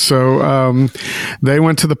Company. So they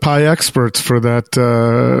went to the pie experts for that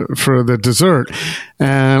for the dessert.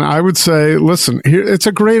 And I would say, listen, here, it's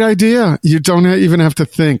a great idea. You don't even have to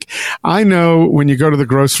think. I know when you go to the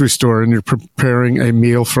grocery store and you're preparing a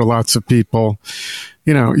meal for lots of people,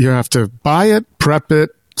 you have to buy it, prep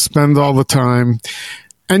it, spend all the time.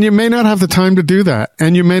 And you may not have the time to do that.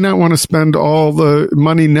 And you may not want to spend all the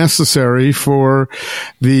money necessary for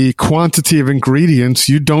the quantity of ingredients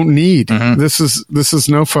you don't need. Mm-hmm. This is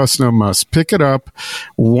no fuss, no muss. Pick it up,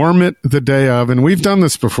 warm it the day of. And we've done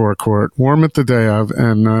this before, Court. Warm it the day of.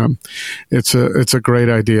 And it's a great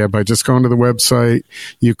idea. By just going to the website,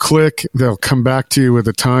 you click, they'll come back to you with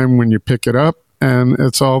a time when you pick it up, and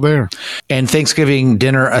it's all there. And Thanksgiving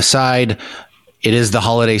dinner aside, it is the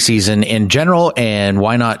holiday season in general, and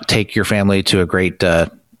why not take your family to a great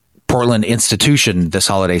Portland institution this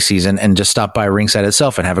holiday season, and just stop by RingSide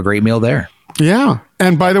itself and have a great meal there. Yeah.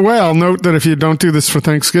 And by the way, I'll note that if you don't do this for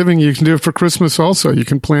Thanksgiving, you can do it for Christmas also. You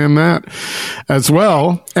can plan that as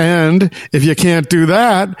well. And if you can't do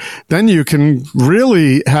that, then you can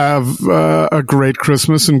really have a great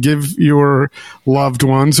Christmas and give your loved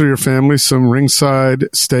ones or your family some RingSide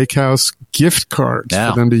Steakhouse gift cards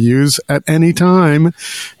for them to use at any time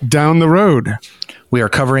down the road. We are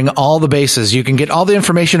covering all the bases. You can get all the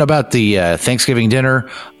information about the Thanksgiving dinner,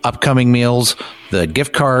 upcoming meals, the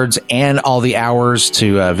gift cards, and all the hours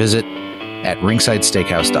to visit at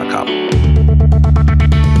ringsidesteakhouse.com.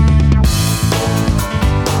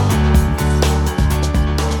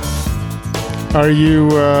 Are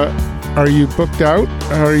you booked out?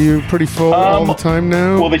 Are you pretty full all the time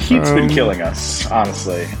now? Well, the heat's been killing us,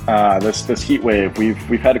 honestly. This heat wave,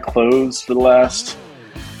 we've had to close for the last...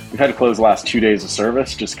 We've had to close the last 2 days of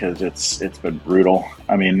service just because it's been brutal.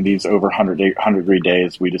 I mean, these over 100 degree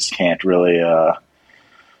days, we just can't really.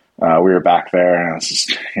 We were back there, and I was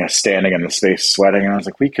just standing in the space sweating, and I was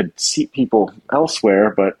like, we could seat people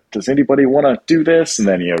elsewhere, but does anybody want to do this? And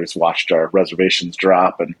then we just watched our reservations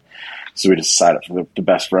drop, and so we decided for the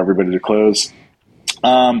best for everybody to close.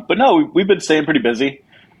 But no, we've been staying pretty busy.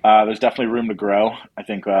 There's definitely room to grow. I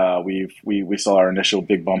think we saw our initial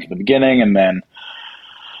big bump in the beginning, and then.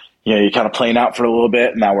 You kind of playing out for a little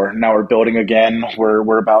bit. Now we're building again.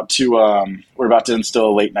 We're about to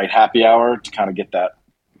instill a late night happy hour to kind of get that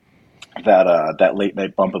late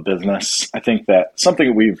night bump of business. I think that something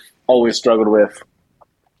that we've always struggled with.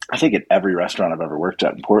 I think at every restaurant I've ever worked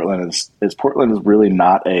at in Portland is Portland is really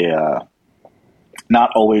not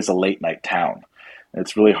always a late night town.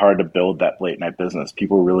 It's really hard to build that late night business.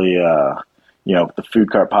 People really. The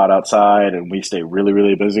food cart pot outside, and we stay really,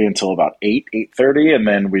 really busy until about 8:30, and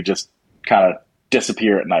then we just kind of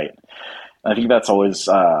disappear at night. And I think that's always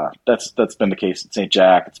that's been the case at St.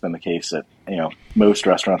 Jack. It's been the case at most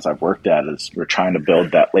restaurants I've worked at. Is we're trying to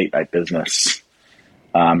build that late night business,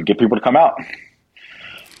 get people to come out.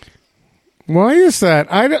 Why is that?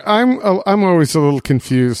 I'm always a little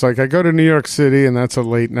confused. Like I go to New York City, and that's a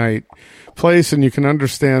late night place, and you can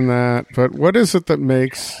understand that. But what is it that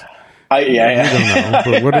makes I don't know,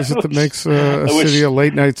 but what is it that makes a city a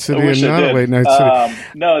late night city and not a late night city?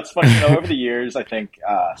 No, it's funny. Over the years, I think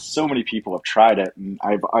so many people have tried it, and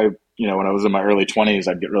I when I was in my early 20s,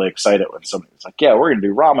 I'd get really excited when somebody was like, "Yeah, we're going to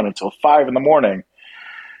do ramen until 5 a.m,"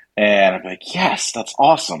 and I'd be like, "Yes, that's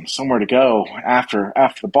awesome! Somewhere to go after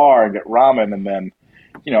the bar and get ramen." And then,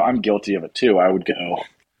 I'm guilty of it too. I would go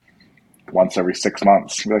once every 6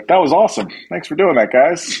 months. Be like, "That was awesome! Thanks for doing that,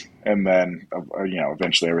 guys." And then,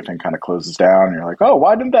 eventually everything kind of closes down and you're like, oh,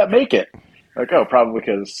 why didn't that make it? Like, oh, probably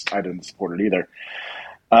because I didn't support it either.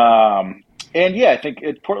 And yeah, I think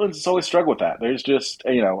Portland's has always struggled with that. There's just,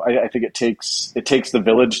 I think it takes the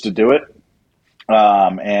village to do it.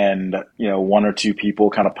 And one or two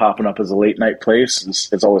people kind of popping up as a late night place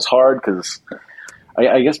is always hard because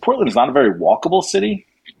I guess Portland is not a very walkable city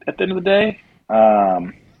at the end of the day.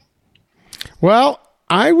 Well,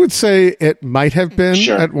 I would say it might have been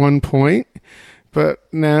at one point, but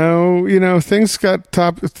now, things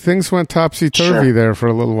went topsy-turvy there for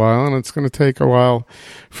a little while, and it's going to take a while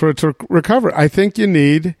for it to recover. I think you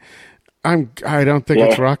need, I don't think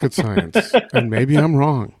it's rocket science, and maybe I'm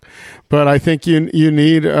wrong, but I think you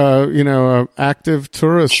need, a active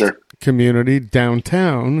tourist community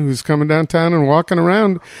downtown who's coming downtown and walking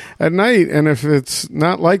around at night. And if it's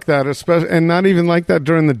not like that, especially, and not even like that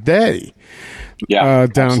during the day,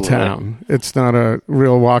 downtown, absolutely. It's not a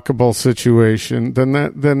real walkable situation.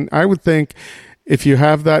 Then I would think if you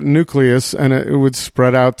have that nucleus and it would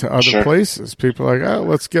spread out to other places, people are like, oh,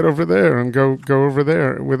 let's get over there and go over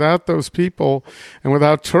there. Without those people and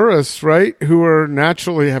without tourists, right, who are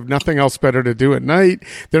naturally have nothing else better to do at night,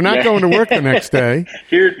 they're not going to work the next day.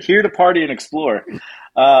 Here to party and explore.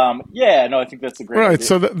 I think that's a great idea.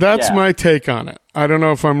 So that's my take on it. I don't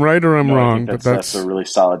know if I'm right or I'm wrong, but that's a really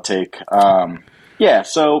solid take. I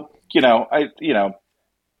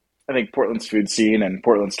think Portland's food scene and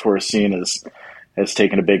Portland's tourist scene has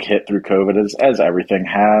taken a big hit through COVID, as everything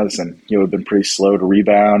has, and we've been pretty slow to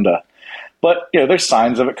rebound. But there's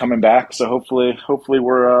signs of it coming back, so hopefully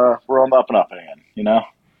we're on the up and up again.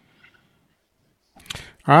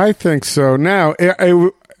 I think so. Now,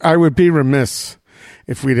 I would be remiss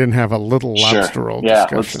if we didn't have a little lobster roll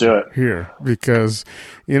discussion let's do it here, because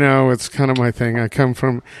it's kind of my thing. I come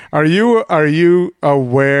from. Are you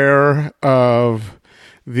aware of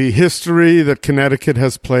the history that Connecticut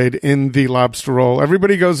has played in the lobster roll?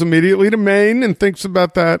 Everybody goes immediately to Maine and thinks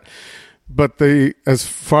about that, but as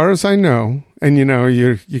far as I know, And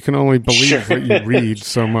you can only believe what you read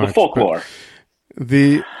so much. The folklore.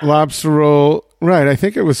 The lobster roll, right? I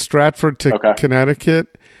think it was Stratford to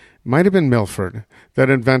Connecticut. Might have been Milford that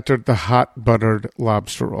invented the hot buttered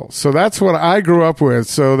lobster roll. So that's what I grew up with.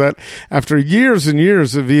 So that after years and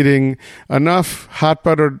years of eating enough hot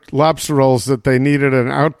buttered lobster rolls that they needed an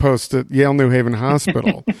outpost at Yale New Haven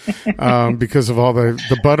Hospital because of all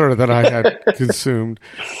the butter that I had consumed.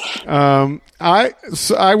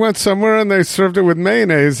 I went somewhere and they served it with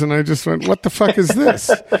mayonnaise, and I just went, what the fuck is this?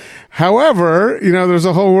 However, there's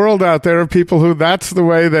a whole world out there of people who that's the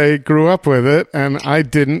way they grew up with it, and I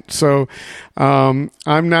didn't. So I'm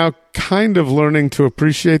now kind of learning to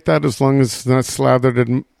appreciate that as long as it's not slathered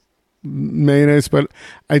in mayonnaise. But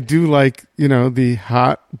I do like, the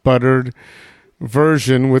hot buttered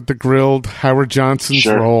version with the grilled Howard Johnson's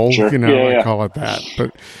roll. Sure. I call it that.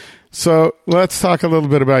 But so let's talk a little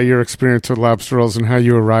bit about your experience with lobster rolls and how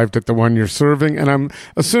you arrived at the one you're serving. And I'm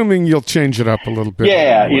assuming you'll change it up a little bit.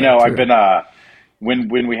 Yeah, I've been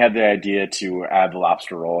when we had the idea to add the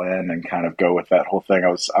lobster roll in and kind of go with that whole thing,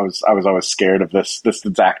 I was always scared of this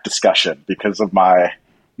exact discussion because of my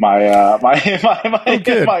lack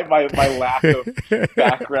of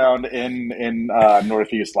background in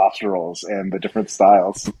Northeast lobster rolls and the different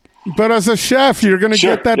styles. But as a chef, you're going to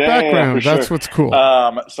get that background. That's what's cool.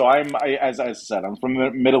 So as I said, I'm from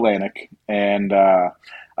the Mid-Atlantic, and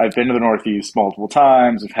I've been to the Northeast multiple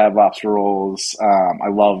times. I've had lobster rolls. I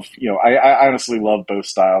love, I honestly love both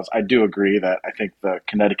styles. I do agree that I think the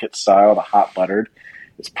Connecticut style, the hot buttered,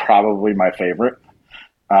 is probably my favorite.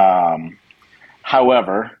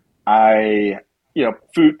 However, lobster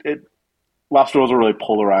rolls are a really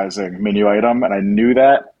polarizing menu item, and I knew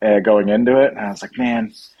that going into it. And I was like,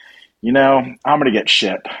 man, I'm going to get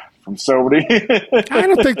shit from so many. I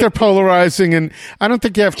don't think they're polarizing, and I don't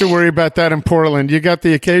think you have to worry about that in Portland. You got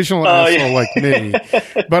the occasional asshole like me,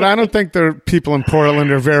 but I don't think people in Portland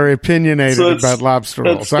are very opinionated about lobster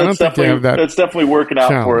rolls. I don't think they have that. It's definitely working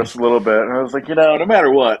out for us a little bit. And I was like, no matter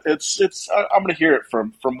what, I'm going to hear it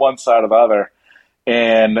from one side or the other.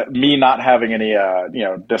 And me not having any,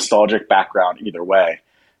 nostalgic background either way.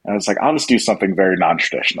 And I was like, I'll just do something very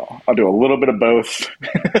non-traditional. I'll do a little bit of both.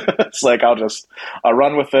 It's like, I'll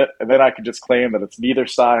run with it. And then I could just claim that it's neither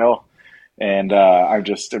style. And, I'm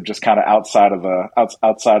just kind of outside of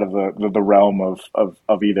the realm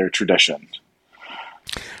of either tradition.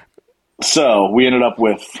 So we ended up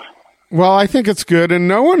with. Well, I think it's good. And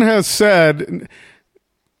no one has said.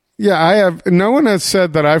 Yeah, no one has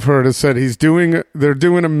said that I've heard has said they're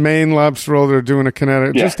doing a Maine lobster roll, they're doing a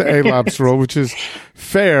Connecticut, just a lobster roll, which is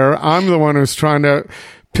fair. I'm the one who's trying to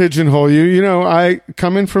pigeonhole you. I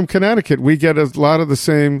come in from Connecticut. We get a lot of the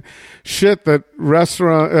same shit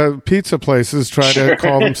that pizza places try to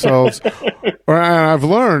call themselves. Or I've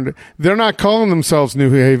learned they're not calling themselves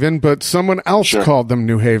New Haven, but someone else called them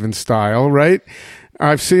New Haven style, right?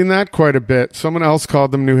 I've seen that quite a bit. Someone else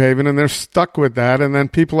called them New Haven, and they're stuck with that. And then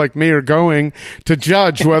people like me are going to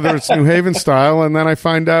judge whether it's New Haven style. And then I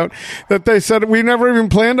find out that they said, we never even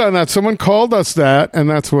planned on that. Someone called us that, and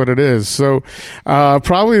that's what it is. So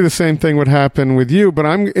probably the same thing would happen with you. But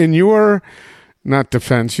I'm in your, not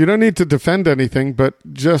defense. You don't need to defend anything, but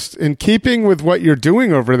just in keeping with what you're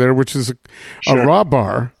doing over there, which is a raw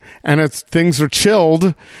bar, and things are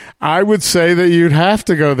chilled, I would say that you'd have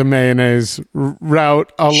to go the mayonnaise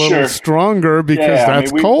route a little stronger because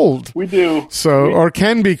that's cold. We do. Or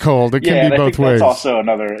can be cold. It can be both ways. That's also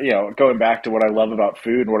another, going back to what I love about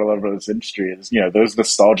food and what I love about this industry is, those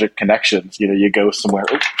nostalgic connections. You go somewhere.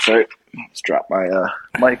 Oops, sorry. Just dropped my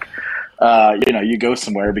mic. You go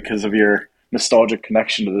somewhere because of your nostalgic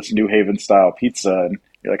connection to this New Haven style pizza. And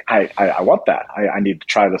you're like, I want that. I need to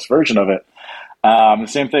try this version of it. The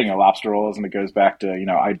same thing, lobster rolls, and it goes back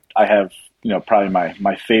to, I have, probably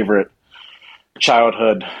my favorite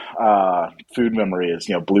childhood food memory is,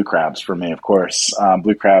 blue crabs for me, of course.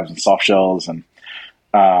 Blue crabs and soft shells and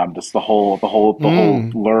just the whole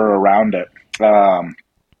lure around it.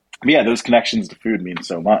 Those connections to food mean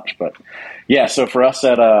so much. But so for us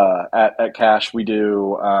at Câche, we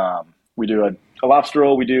do a lobster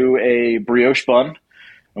roll, we do a brioche bun,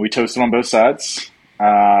 and we toast it on both sides.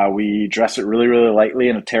 We dress it really, really lightly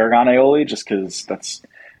in a tarragon aioli, just because that's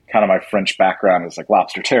kind of my French background is like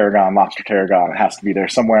lobster tarragon. It has to be there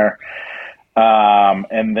somewhere.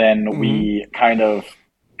 And then we kind of,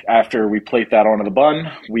 after we plate that onto the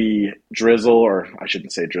bun, we drizzle, or I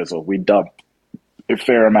shouldn't say drizzle, we dump a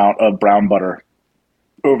fair amount of brown butter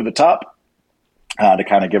over the top to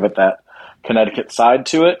kind of give it that Connecticut side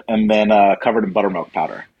to it, and then covered in buttermilk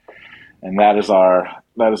powder. And that is our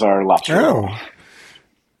lobster roll.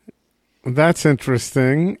 That's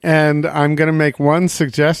interesting. And I'm going to make one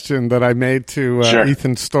suggestion that I made to Sure.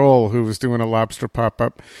 Ethan Stoll, who was doing a lobster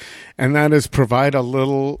pop-up, and that is provide a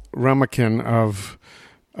little ramekin of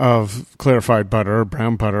clarified butter or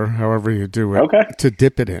brown butter, however you do it, Okay. to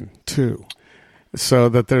dip it in too, so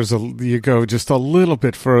that you go just a little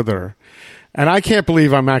bit further. And I can't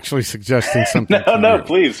believe I'm actually suggesting something. No,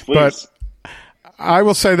 please. But I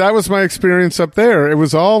will say that was my experience up there. It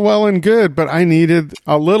was all well and good, but I needed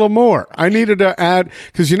a little more. I needed to add,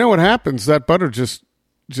 because you know what happens? That butter just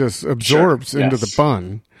absorbs into the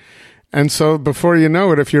bun. And so before you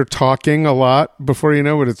know it, if you're talking a lot, before you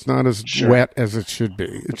know it, it's not as wet as it should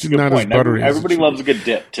be. It's not as buttery. Everybody loves a good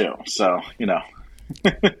dip too. So,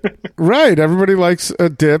 Right. Everybody likes a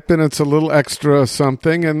dip, and it's a little extra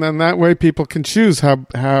something, and then that way people can choose how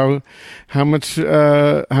much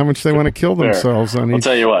they want to kill themselves on each. I'll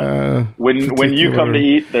tell you what. When you come to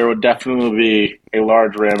eat, there will definitely be a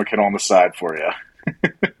large ramekin on the side for you.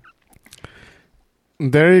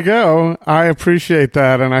 There you go. I appreciate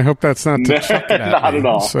that, and I hope that's not to chuck it at Not me. at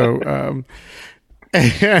all. So,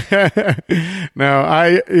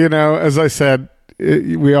 no, as I said,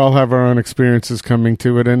 we all have our own experiences coming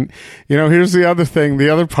to it. And, here's the other thing. The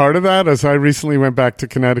other part of that is I recently went back to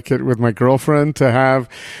Connecticut with my girlfriend to have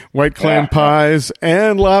white clam pies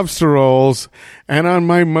and lobster rolls. And on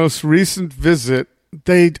my most recent visit,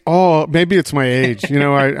 maybe it's my age.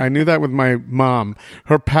 I knew that with my mom.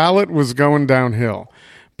 Her palate was going downhill.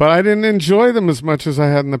 But I didn't enjoy them as much as I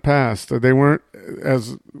had in the past. They weren't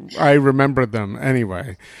as I remembered them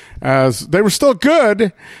anyway. As they were still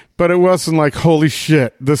good, but it wasn't like, holy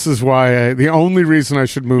shit, this is the only reason I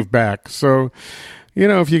should move back. So,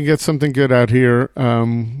 if you can get something good out here,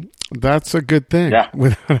 that's a good thing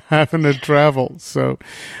without having to travel. So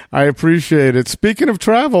I appreciate it. Speaking of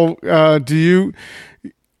travel, do you,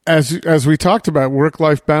 as we talked about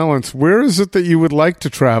work-life balance, where is it that you would like to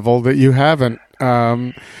travel that you haven't?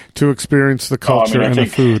 To experience the culture and the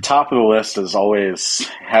food. Top of the list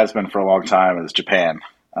has been for a long time is Japan.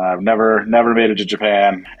 I've never made it to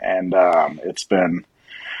Japan, and it's been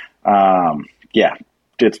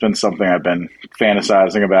something I've been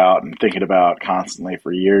fantasizing about and thinking about constantly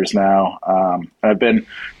for years now. I've been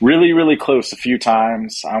really, really close a few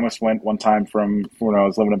times. I almost went one time from when I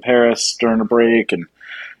was living in Paris during a break, and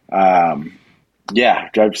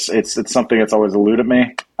it's something that's always eluded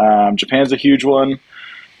me. Japan's a huge one.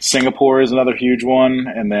 Singapore is another huge one.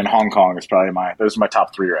 And then Hong Kong is probably those are my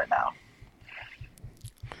top three right now.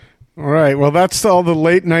 All right. Well, that's all the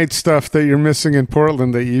late night stuff that you're missing in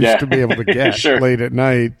Portland that you used to be able to get late at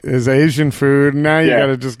night is Asian food. Now you got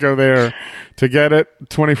to just go there to get it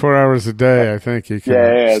 24 hours a day. I think you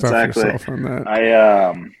can stuff yourself on that.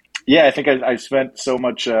 I think I spent so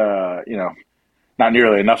much, not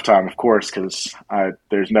nearly enough time, of course, because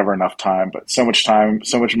there's never enough time, but so much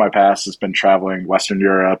of my past has been traveling Western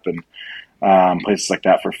Europe and places like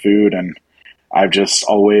that for food. And I've just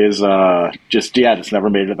always just never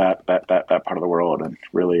made it to that part of the world, and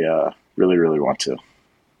really want to.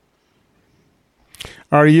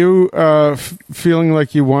 Are you feeling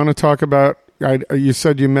like you want to talk about, you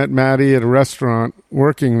said you met Maddie at a restaurant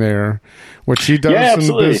working there, what she does in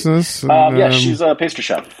the business? And, she's a pastry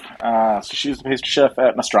chef. So she's the pastry chef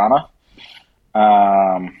at Nostrana.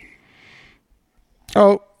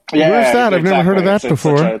 Where's that? I've never heard of that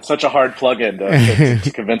before. It's such a hard plug-in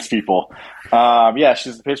to convince people.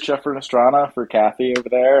 She's the pastry chef for Nostrana for Kathy over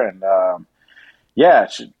there, and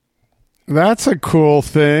that's a cool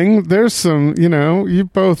thing. There's some, you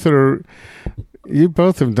both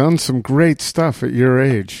have done some great stuff at your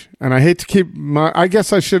age. And I hate to I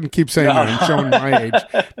guess I shouldn't keep saying that. I'm showing my age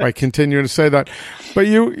by continuing to say that. But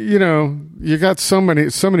you got so many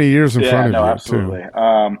years in front of you. Absolutely.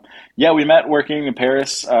 Too. We met working in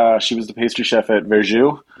Paris. She was the pastry chef at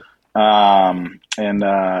Verjus, and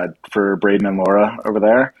for Braden and Laura over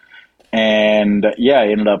there. And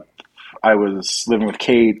I was living with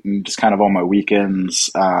Kate, and just kind of on my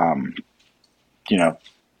weekends,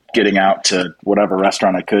 getting out to whatever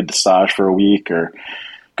restaurant I could to stage for a week or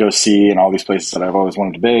go see, and all these places that I've always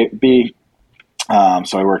wanted to be.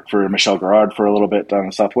 So I worked for Michel Garrard for a little bit down in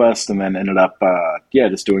the Southwest, and then ended up,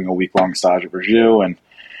 just doing a week-long stage at Verjus, and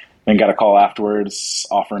then got a call afterwards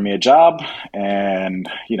offering me a job. And,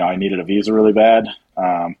 I needed a visa really bad.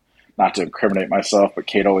 Not to incriminate myself, but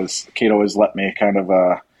Kate always let me kind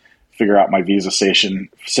of, figure out my visa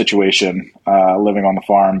situation, living on the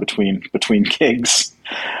farm between gigs.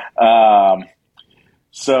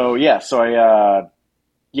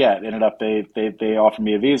 It ended up they offered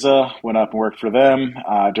me a visa, went up and worked for them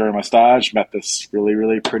during my stage, met this really,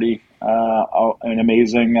 really pretty and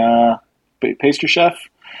amazing pastry chef,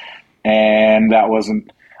 And that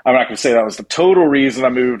wasn't, I'm not going to say that was the total reason I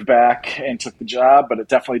moved back and took the job, but it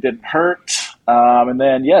definitely didn't hurt. And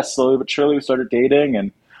then, slowly but surely we started dating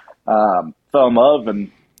and fell in love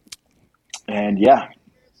and yeah.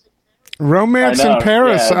 Romance in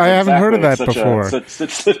Paris. I haven't heard of that before.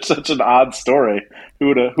 It's such an odd story. Who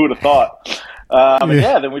would have thought?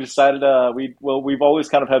 Then we decided we've always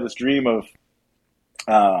kind of had this dream of,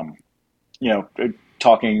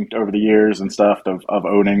 talking over the years and stuff of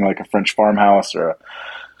owning like a French farmhouse or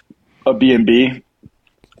a B&B,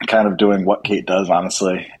 kind of doing what Kate does,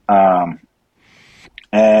 honestly.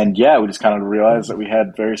 We just kind of realized that we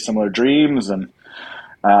had very similar dreams and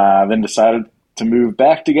then decided to move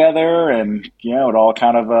back together, and it all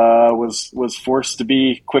kind of was forced to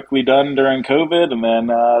be quickly done during COVID, and then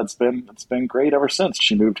it's been great ever since.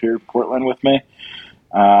 She moved here to Portland with me.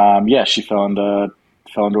 She fell into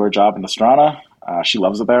her job in Nostrana. She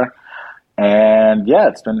loves it there, and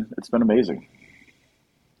it's been amazing.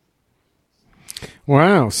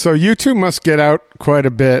 Wow! So you two must get out quite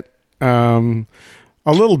a bit.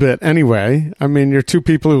 A little bit, anyway. I mean, you're two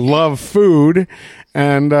people who love food,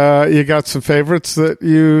 and you got some favorites that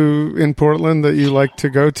you in Portland that you like to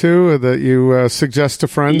go to, or that you suggest to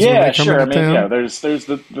friends when they come into town. There's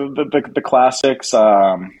the classics.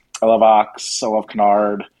 I love Ox. I love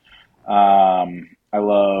Canard. I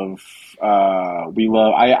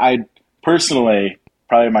personally,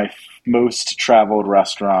 probably my most traveled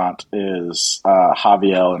restaurant is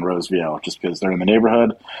Javier and Roseville, just because they're in the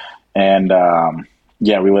neighborhood, and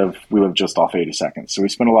we live just off 82nd, so we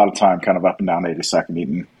spend a lot of time kind of up and down 82nd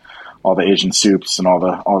eating all the Asian soups and all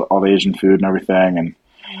the Asian food and everything. And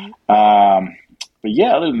other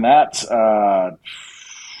than that,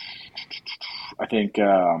 I think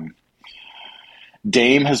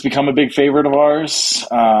Dame has become a big favorite of ours.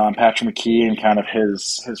 Patrick McKee and kind of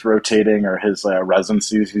his rotating or his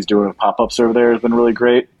residencies he's doing with pop-ups over there has been really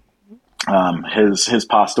great. His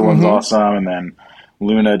pasta one's awesome, and then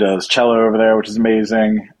Luna does cello over there, which is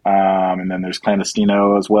amazing. And then there's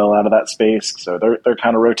Clandestino as well out of that space. So they're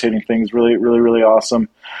kind of rotating things really, really, really awesome.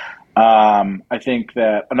 I think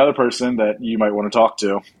that another person that you might want to talk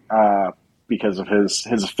to, because of his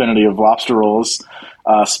affinity of lobster rolls,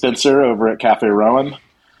 Spencer over at Cafe Rowan.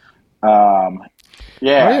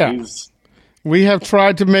 We have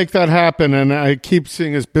tried to make that happen, and I keep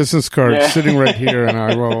seeing his business card sitting right here, and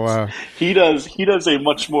I will. He does a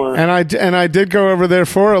much more. And I did go over there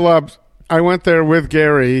for a lobster. I went there with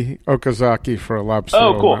Gary Okazaki for a lobster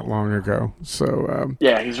roll not long ago. So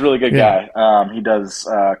he's a really good guy. He does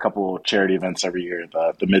a couple of charity events every year,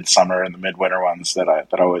 the midsummer and the midwinter ones that I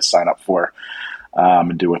always sign up for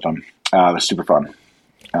and do with him. They're super fun.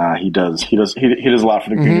 He does a lot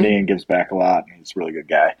for the community and gives back a lot. And he's a really good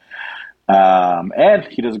guy. And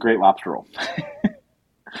he does a great lobster roll.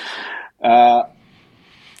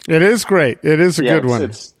 It is great. It is a good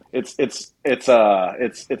one. It's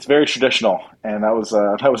very traditional, and that was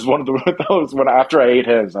one of the when after I ate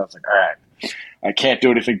his, I was like, all right, I can't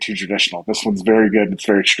do anything too traditional. This one's very good. It's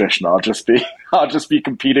very traditional. I'll just be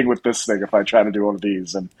competing with this thing if I try to do one of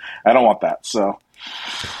these, and I don't want that. So,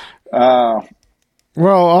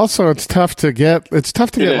 well, also it's tough to get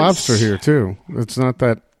lobster here too. It's not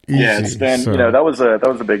that easy. Yeah, it's been that was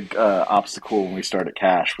a big obstacle when we started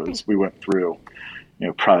Cache. Was we went through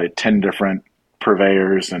probably 10 different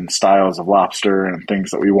purveyors and styles of lobster and things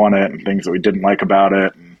that we wanted and things that we didn't like about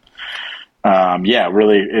it. And,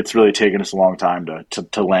 it's really taken us a long time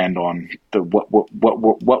to land on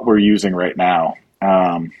what we're using right now.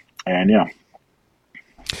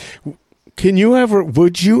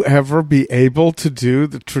 Would you ever be able to do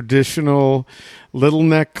the traditional little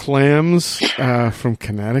neck clams from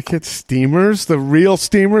Connecticut, steamers, the real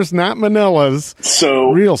steamers, not Manilas? So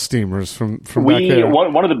real steamers from back there.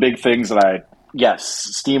 One of the big things that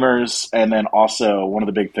steamers, and then also one of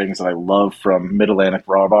the big things that I love from Mid-Atlantic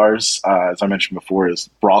raw bars, as I mentioned before, is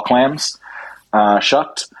raw clams,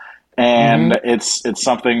 shucked, and it's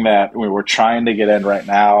something that we're trying to get in right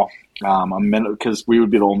now. Because we would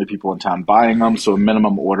be the only people in town buying them, so a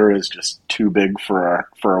minimum order is just too big for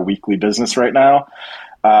our weekly business right now.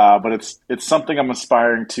 But it's something I'm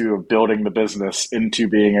aspiring to, of building the business into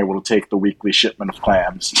being able to take the weekly shipment of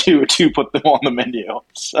clams to put them on the menu.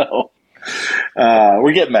 So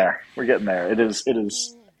we're getting there. It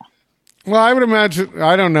is. Well, I would imagine,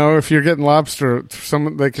 I don't know, if you're getting lobster,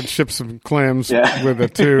 they could ship some clams with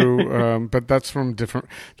it too. But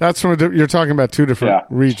you're talking about two different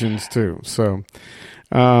regions too. So,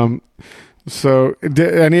 So,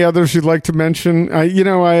 any others you'd like to mention?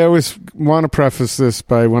 I always want to preface this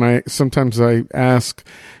by sometimes I ask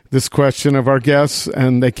this question of our guests,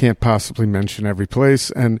 and they can't possibly mention every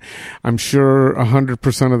place. And I'm sure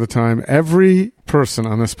 100% of the time, every person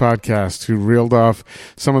on this podcast who reeled off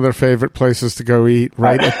some of their favorite places to go eat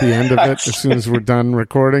right at the end of it, as soon as we're done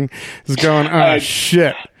recording, is going,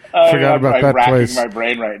 shit. Forgot about that place. I'm racking my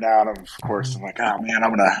brain right now, and of course I'm like, oh man,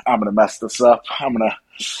 I'm gonna mess this up.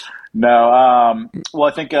 No. Well,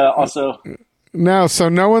 I think also. No, so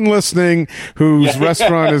no one listening whose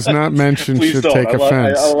restaurant is not mentioned should take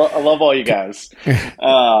offense. I love all you guys. I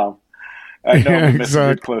know I'm missing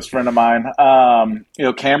a good close friend of mine.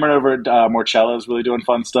 Cameron over at Morcello is really doing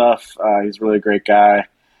fun stuff. He's really a great guy.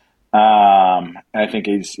 I think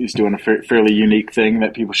he's doing a fairly unique thing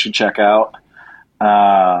that people should check out.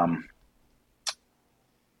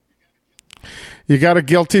 You got a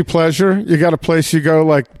guilty pleasure? You got a place you go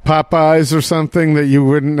like Popeyes or something that you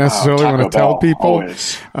wouldn't necessarily want to tell people?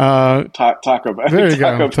 Always. Taco Bell. There you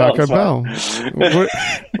go. Taco Bell.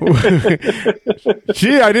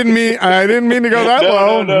 Gee, I didn't mean to go that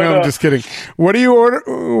low. No, I'm just kidding. What do you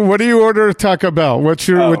order at Taco Bell? What's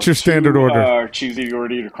your standard order? Cheesy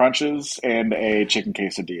gordita crunches and a chicken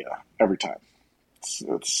quesadilla every time.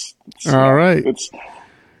 It's all right.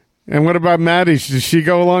 And what about Maddie? Does she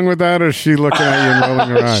go along with that, or is she looking at you and rolling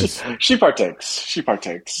her eyes? She partakes.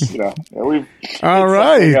 All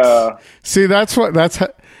right. See, that's what a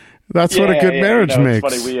good marriage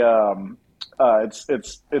makes. It's funny.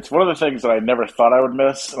 It's one of the things that I never thought I would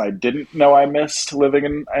miss, and I didn't know I missed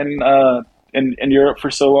living in Europe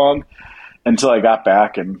for so long until I got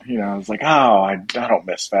back, and I was like, I don't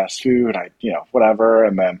miss fast food. Whatever,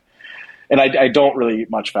 and then. And I don't really eat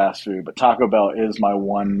much fast food, but Taco Bell is my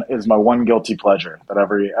one guilty pleasure. That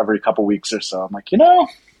every couple weeks or so, I'm like,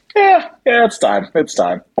 it's time. It's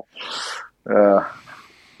time.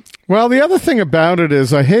 Well, the other thing about it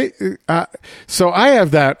is I hate. So I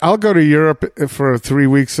have that. I'll go to Europe for 3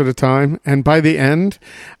 weeks at a time, and by the end,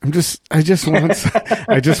 I just want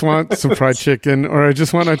some fried chicken, or I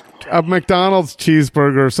just want a McDonald's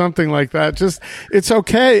cheeseburger or something like that. It's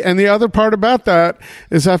okay. And the other part about that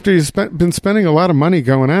is after you've been spending a lot of money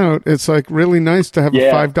going out, it's like really nice to have a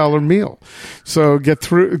 $5 meal. So get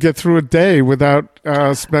through a day without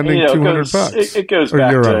spending $200. It goes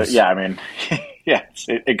back euros.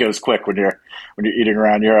 It goes quick when you're eating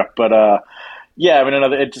around Europe, but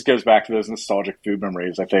it just goes back to those nostalgic food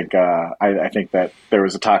memories. I think I think that there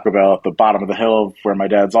was a Taco Bell at the bottom of the hill where my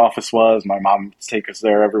dad's office was. My mom would take us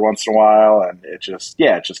there every once in a while, and it just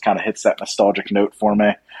kind of hits that nostalgic note for me.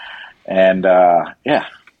 And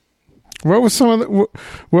what were some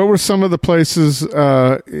of the places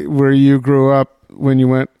where you grew up when you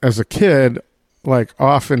went as a kid? Like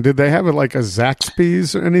often, did they have it like a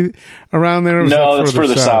Zaxby's or any around there? No, that's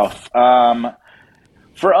further south.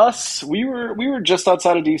 For us, we were just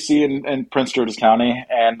outside of DC in Prince George's County,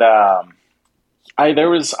 and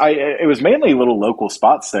it was mainly little local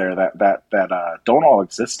spots there that don't all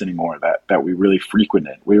exist anymore. That we really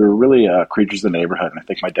frequented. We were really creatures of the neighborhood, and I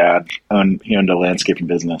think my dad owned a landscaping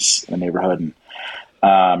business in the neighborhood, and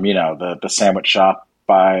the sandwich shop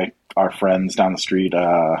by our friends down the street.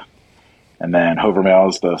 And then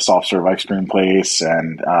Hovermail's the soft serve ice cream place,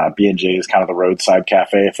 and B&J is kind of the roadside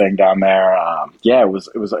cafe thing down there. It was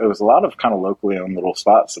a lot of kind of locally owned little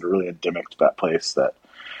spots that are really endemic to that place that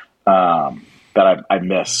I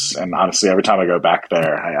miss. And honestly, every time I go back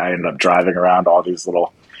there, I end up driving around all these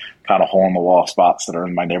little kind of hole in the wall spots that are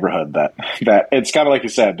in my neighborhood that it's kind of like you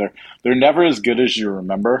said, they're never as good as you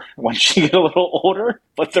remember once you get a little older,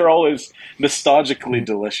 but they're always nostalgically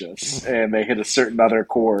delicious, and they hit a certain other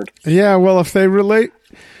chord. Yeah, well, if they relate,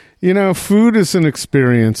 food is an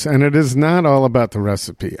experience, and it is not all about the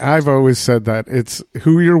recipe. I've always said that. It's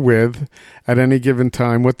who you're with at any given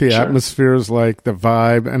time, what the atmosphere is like, the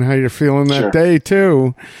vibe, and how you're feeling that day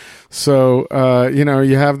too. So,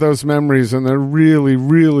 you have those memories, and they're really,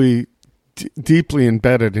 really deeply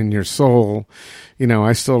embedded in your soul.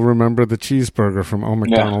 I still remember the cheeseburger from Old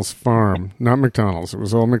McDonald's Farm. Not McDonald's. It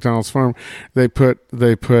was Old McDonald's Farm. They put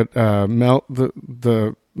the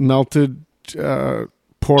melted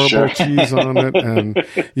pourable cheese on it, and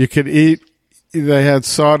you could eat. They had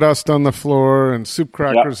sawdust on the floor and soup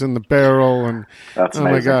crackers in the barrel, and that's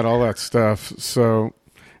amazing. My God, all that stuff. So.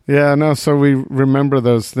 Yeah, no, so we remember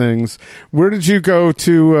those things. Where did you go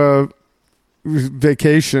to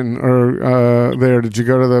vacation or there? Did you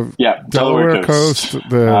go to the Delaware coast?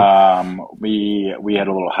 We had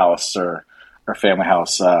a little house or family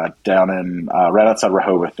house down in right outside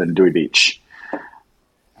Rehoboth in Dewey Beach.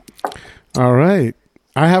 All right.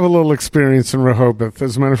 I have a little experience in Rehoboth.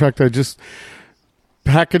 As a matter of fact, I just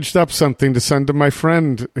packaged up something to send to my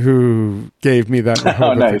friend who gave me that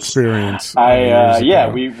Rehoboth experience.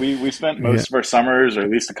 We spent most of our summers, or at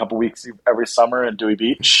least a couple weeks every summer, in Dewey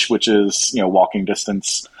Beach, which is walking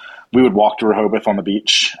distance. We would walk to Rehoboth on the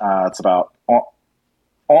beach. It's about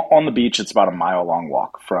on the beach. It's about a mile-long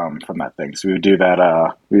walk from that thing. So we would do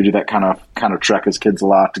that. We would do that kind of trek as kids a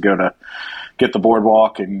lot, to go to get the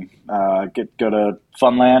boardwalk and go to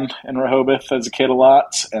Funland in Rehoboth as a kid a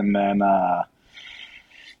lot, and then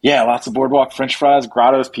lots of boardwalk French fries.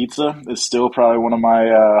 Grotto's Pizza is still probably one of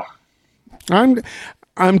my.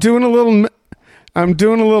 I'm doing a little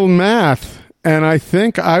math, and I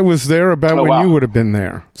think I was there about when you would have been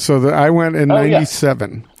there. So that I went in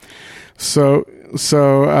 '97. Yeah. So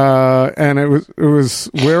and it was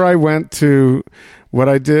where I went to. What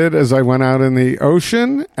I did is I went out in the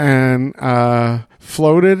ocean and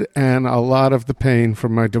floated, and a lot of the pain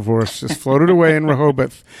from my divorce just floated away in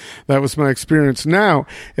Rehoboth. That was my experience. Now,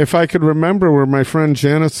 if I could remember where my friend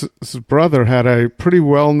Janice's brother had a pretty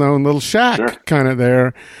well-known little shack kind of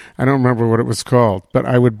there. I don't remember what it was called, but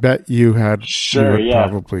I would bet you had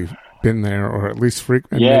probably been there, or at least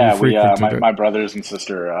frequented it. My brothers and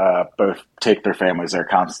sister both take their families there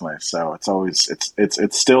constantly, so it's always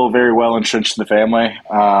it's still very well entrenched in the family.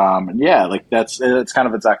 It's kind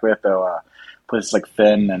of exactly it though. Places like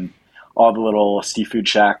Finn and all the little seafood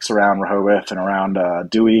shacks around Rehoboth and around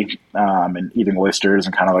Dewey, and eating oysters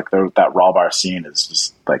and kind of like that raw bar scene is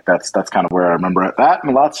just like that's kind of where I remember it. That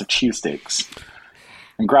and lots of cheesesteaks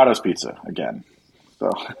and Grotto's Pizza again. So.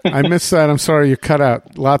 I missed that. I'm sorry, you cut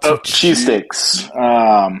out. Lots of cheesesteaks.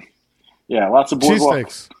 Lots of boardwalk.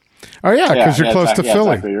 Cheesesteaks. Oh yeah, because you're close to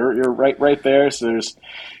Philly. Exactly. You're right there. So there's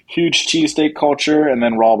huge cheesesteak culture, and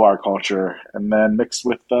then raw bar culture, and then mixed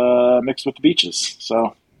with the beaches.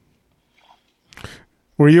 So,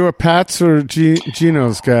 were you a Pat's or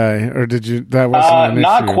Geno's guy, or did you? That wasn't an issue.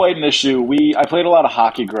 Not quite an issue. I played a lot of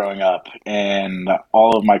hockey growing up, and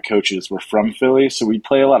all of my coaches were from Philly, so we'd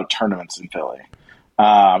play a lot of tournaments in Philly.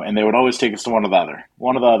 And they would always take us to one or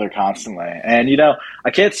the other constantly. And, I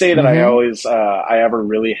can't say that I ever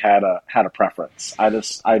really had a preference. I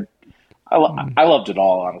loved it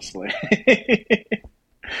all, honestly.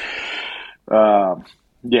 The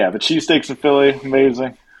cheesesteaks in Philly,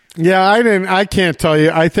 amazing. Yeah, I can't tell you.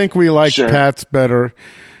 I think we liked Pat's better,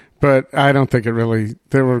 but I don't think they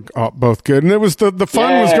were both good. And it was the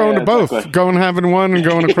fun was going to both, going having one and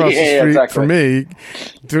going across the street for me,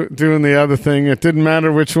 doing the other thing. It didn't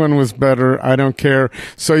matter which one was better. I don't care.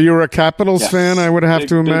 So you were a Capitals fan, I would have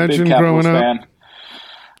to imagine, big growing up.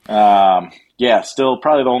 Fan. Still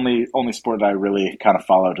probably the only sport that I really kind of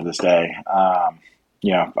follow to this day. I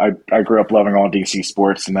grew up loving all DC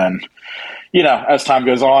sports, and then, as time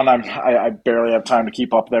goes on, I barely have time to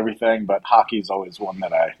keep up with everything, but hockey is always one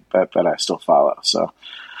that I still follow. So,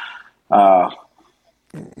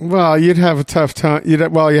 well, you'd have a tough time. You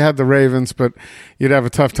had the Ravens, but you'd have a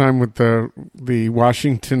tough time with the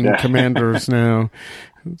Washington Commanders now.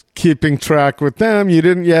 Keeping track with them, you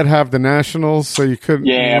didn't yet have the Nationals, so you couldn't.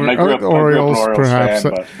 Yeah, I grew up an Orioles perhaps.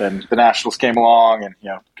 Fan, but then the Nationals came along, and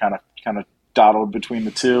kind of dawdled between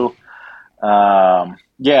the two. You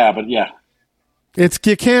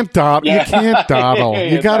can't dawdle. You can't dawdle.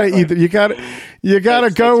 You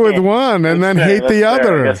gotta go with one and then hate the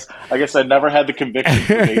other. I guess I never had the conviction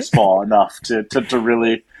for baseball enough to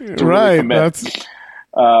really commit.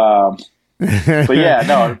 But yeah,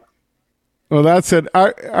 no. Well, that's it.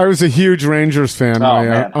 I was a huge Rangers fan.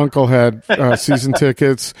 My uncle had season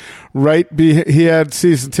tickets. He had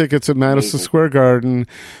season tickets at Madison Square Garden,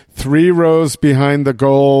 3 rows behind the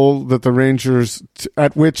goal at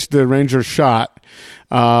which the Rangers shot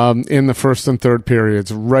in the first and third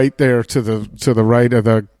periods. Right there to the right of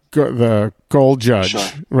the goal judge,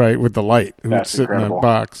 right, with the light, who would sit in that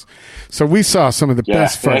box. So we saw some of the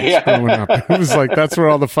best fights growing up. It was like that's where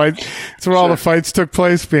all the fights took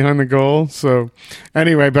place, behind the goal. So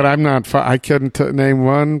anyway, but I couldn't name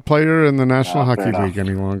one player in the National Hockey League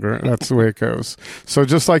any longer. That's the way it goes. So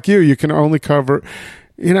just like you can only cover.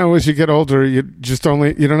 As you get older, you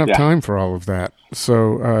don't have time for all of that.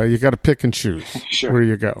 So you got to pick and choose where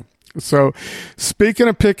you go. So speaking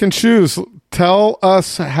of pick and choose, tell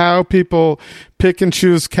us how people pick and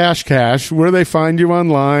choose Câche Câche, where they find you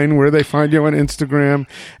online, where they find you on Instagram,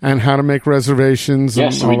 and how to make reservations.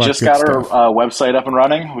 So we just got our website up and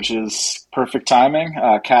running, which is perfect timing,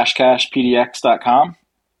 cachecachepdx.com.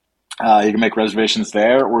 You can make reservations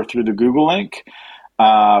there or through the Google link. We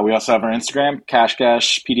also have our Instagram, Câche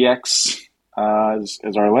Câche PDX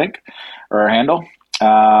is our link or our handle.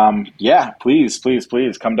 Yeah, please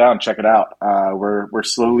come down, check it out. We're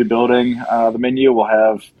slowly building the menu. We'll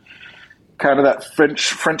have kind of that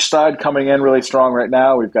French side coming in really strong right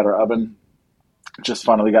now. We've got our oven just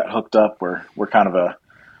finally got hooked up. We're kind of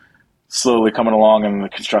slowly coming along in the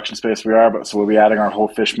construction space we are, but so we'll be adding our whole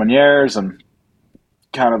fish meunières and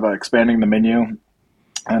kind of expanding the menu in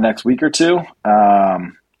the next week or two.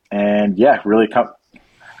 And yeah, really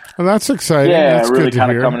well, that's exciting. Yeah, that's really good to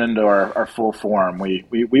kind of hear. coming into our full form. We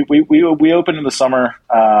opened in the summer,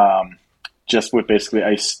 just with basically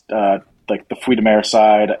ice, like the fruit de mer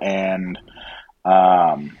side and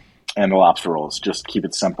the lobster rolls. Just keep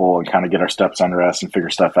it simple and kind of get our steps under us and figure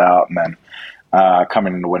stuff out. And then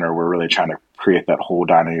coming into winter, we're really trying to create that whole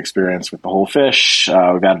dining experience with the whole fish.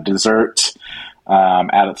 We've got a dessert,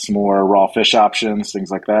 added some more raw fish options,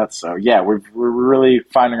 things like that. So yeah, we're really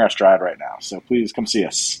finding our stride right now. So please come see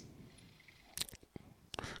us.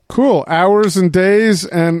 Cool. Hours and days,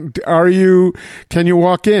 and can you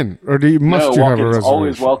walk in, or you have a reservation?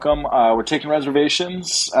 Always welcome. We're taking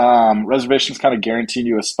reservations. Reservations kind of guarantee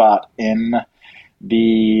you a spot in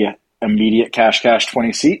the immediate Câche Câche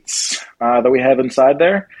 20 seats that we have inside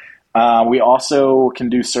there. We also can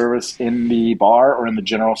do service in the bar or in the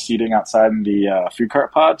general seating outside in the food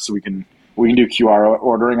cart pod, so we can do QR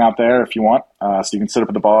ordering out there if you want. So you can sit up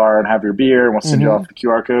at the bar and have your beer, and we'll send you off the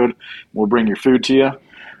QR code. We'll bring your food to you.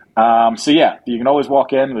 So yeah, you can always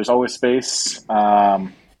walk in. There's always space.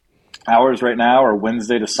 Hours right now are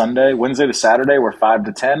Wednesday to Sunday. Wednesday to Saturday, we're 5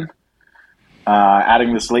 to 10.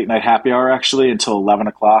 Adding this late night happy hour actually until 11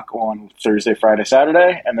 o'clock on Thursday, Friday,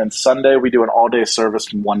 Saturday. And then Sunday, we do an all day service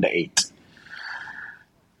from 1 to 8.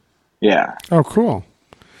 Yeah. Oh, cool.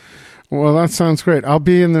 Well, that sounds great. I'll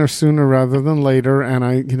be in there sooner rather than later, and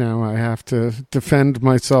I have to defend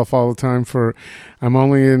myself all the time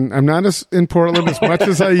I'm not as in Portland as much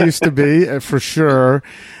as I used to be, for sure,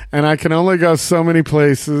 and I can only go so many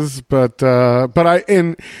places, but I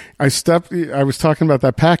was talking about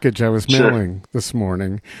that package I was mailing this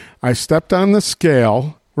morning. I stepped on the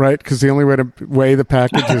scale, right? Because the only way to weigh the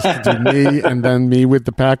package is to do me and then me with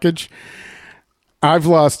the package. I've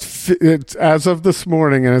lost, as of this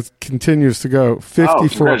morning, and it continues to go,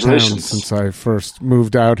 54 pounds since I first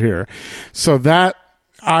moved out here. So that,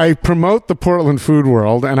 I promote the Portland food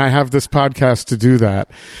world, and I have this podcast to do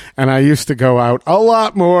that. And I used to go out a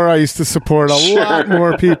lot more. I used to support a lot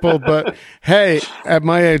more people. But hey, at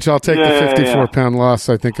my age, I'll take the 54-pound loss.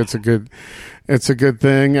 I think it's a good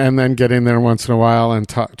thing. And then get in there once in a while and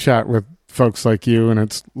chat with folks like you, and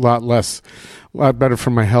it's a lot better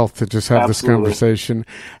for my health to just have this conversation.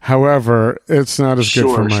 However, it's not as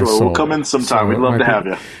good for my soul. We'll come in sometime. We'd love to have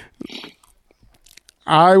you.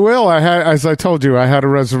 I will. As I told you, I had a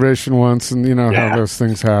reservation once, and you know how those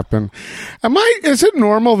things happen. Is it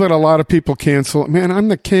normal that a lot of people cancel? Man, I'm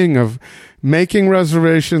the king of making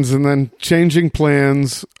reservations and then changing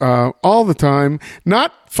plans all the time.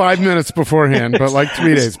 Not 5 minutes beforehand, but like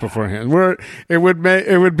 3 days beforehand. It would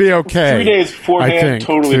be okay. 3 days beforehand,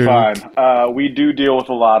 totally fine. We do deal with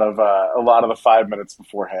a lot of the 5 minutes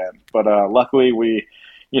beforehand, but luckily we,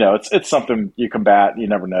 it's something you combat. You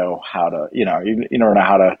never know how to, you never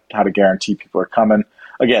know how to guarantee people are coming.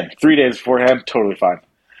 Again, 3 days beforehand, totally fine.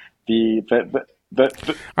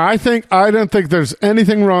 I don't think there's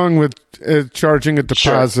anything wrong with charging a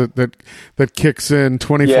deposit that kicks in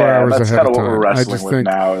 24 hours ahead of time. That's kind of what we're wrestling with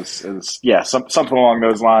now is something along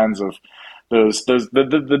those lines of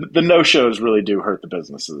the no-shows really do hurt the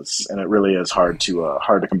businesses, and it really is hard to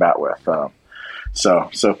combat with. So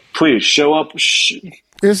please show up.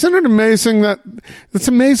 Isn't it amazing that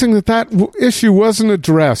issue wasn't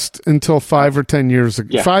addressed until 5 or 10 years ago?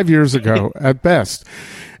 Yeah. 5 years ago, at best.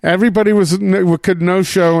 Everybody could no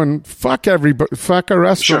show and fuck a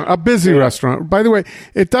restaurant, a busy restaurant. By the way,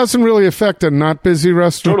 it doesn't really affect a not busy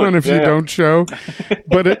restaurant if you don't show,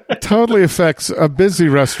 but it totally affects a busy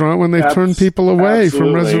restaurant when they turn people away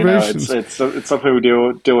from reservations. It's something we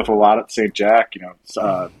deal with a lot at St. Jack.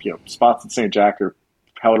 Spots at St. Jack are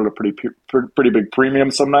held at a pretty big premium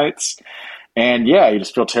some nights. And you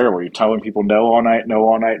just feel terrible. You're telling people no all night,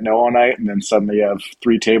 and then suddenly you have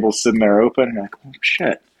 3 tables sitting there open, and you're like, oh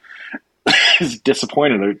shit. It's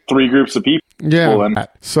disappointed. 3 groups of people. Yeah.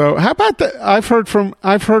 So how about that? I've heard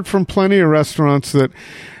from plenty of restaurants that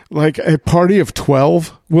like a party of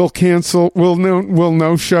 12 will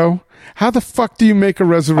no show. How the fuck do you make a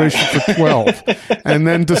reservation for 12 and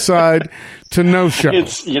then decide to no show?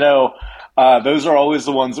 It's those are always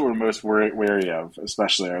the ones that we're most wary of,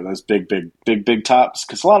 especially are those big tops.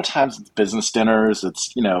 Because a lot of times it's business dinners.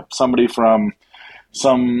 It's somebody from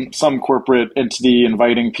some corporate entity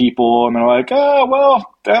inviting people, and they're like, oh,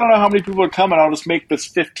 well, I don't know how many people are coming. I'll just make this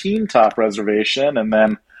 15 top reservation, and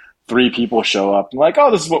then 3 people show up and like,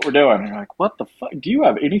 oh, this is what we're doing. And you're like, what the fuck? Do you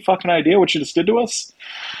have any fucking idea what you just did to us?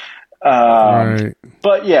 Right.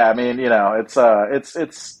 But yeah, I mean,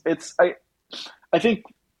 I think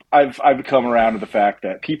I've come around to the fact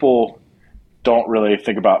that people don't really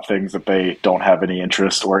think about things that they don't have any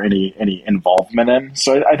interest or any involvement in.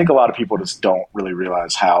 So I think a lot of people just don't really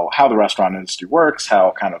realize how the restaurant industry works,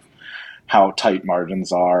 how tight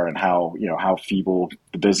margins are, and how feeble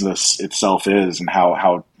the business itself is, and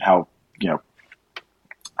how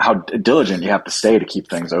diligent you have to stay to keep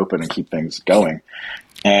things open and keep things going.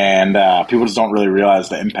 And people just don't really realize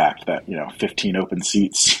the impact that 15 open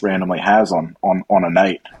seats randomly has on a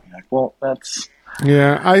night. You're like, well, that's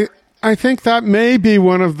I think that may be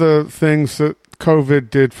one of the things that COVID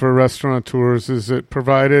did for restaurateurs, is it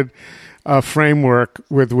provided a framework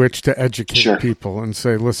with which to educate people and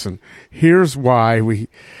say, listen, here's why we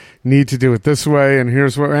need to do it this way, and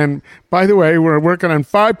here's what, and by the way, we're working on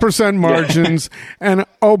 5% margins, and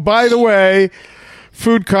oh, by the way,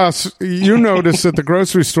 food costs, you notice at the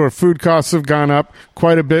grocery store, food costs have gone up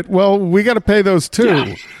quite a bit. Well, we got to pay those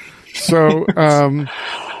too. So,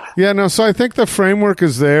 so I think the framework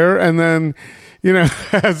is there. And then,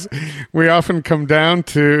 as we often come down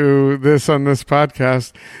to this on this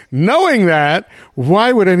podcast, knowing that,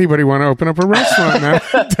 why would anybody want to open up a restaurant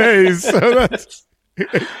nowadays? So that's...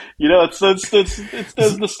 it's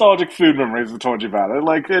those nostalgic food memories I told you about.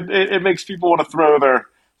 It makes people want to throw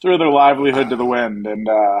their livelihood to the wind and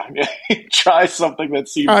try something that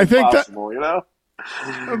seems impossible.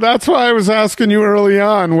 That's why I was asking you early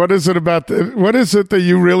on, what is it that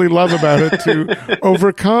you really love about it to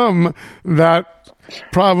overcome that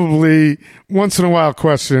probably once in a while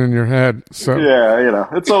question in your head? So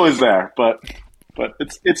it's always there, but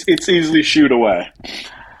it's easily shooed away.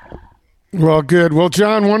 Well, good. Well,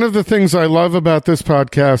 John, one of the things I love about this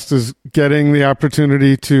podcast is getting the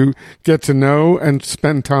opportunity to get to know and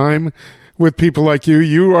spend time with people like you.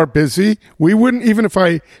 You are busy. We wouldn't, even if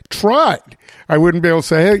I tried, I wouldn't be able to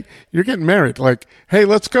say, hey, you're getting married. Like, hey,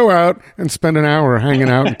 let's go out and spend an hour hanging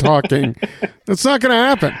out and talking. That's not going to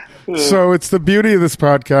happen. So it's the beauty of this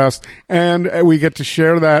podcast, and we get to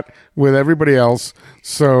share that with everybody else.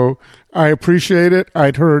 So I appreciate it.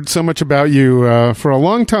 I'd heard so much about you for a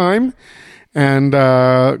long time, and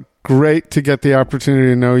great to get the opportunity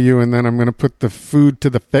to know you. And then I'm going to put the food to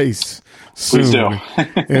the face soon. Please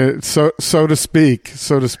do. so to speak.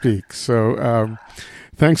 So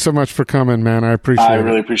thanks so much for coming, man. I appreciate it. I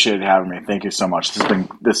really appreciate you having me. Thank you so much.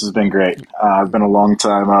 This has been great. I've been a long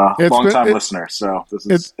time listener, so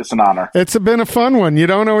it's an honor. It's been a fun one. You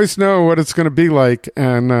don't always know what it's going to be like,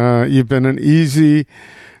 and you've been an easy,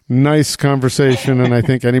 nice conversation, and I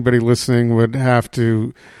think anybody listening would have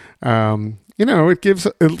to, it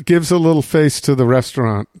gives a little face to the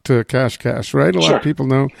restaurant, to Câche Câche, right? A lot of people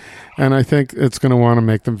know, and I think it's going to want to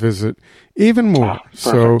make them visit even more.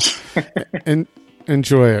 So, and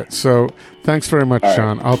enjoy it. So, thanks very much,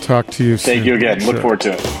 Sean. I'll talk to you soon. Thank you again. Look forward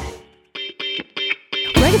to it.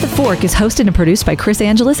 Right at the Fork is hosted and produced by Chris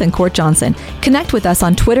Angelis and Court Johnson. Connect with us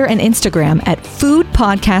on Twitter and Instagram at Food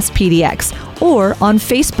Podcast PDX, or on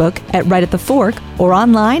Facebook at Right at the Fork, or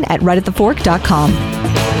online at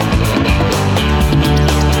rightatthefork.com.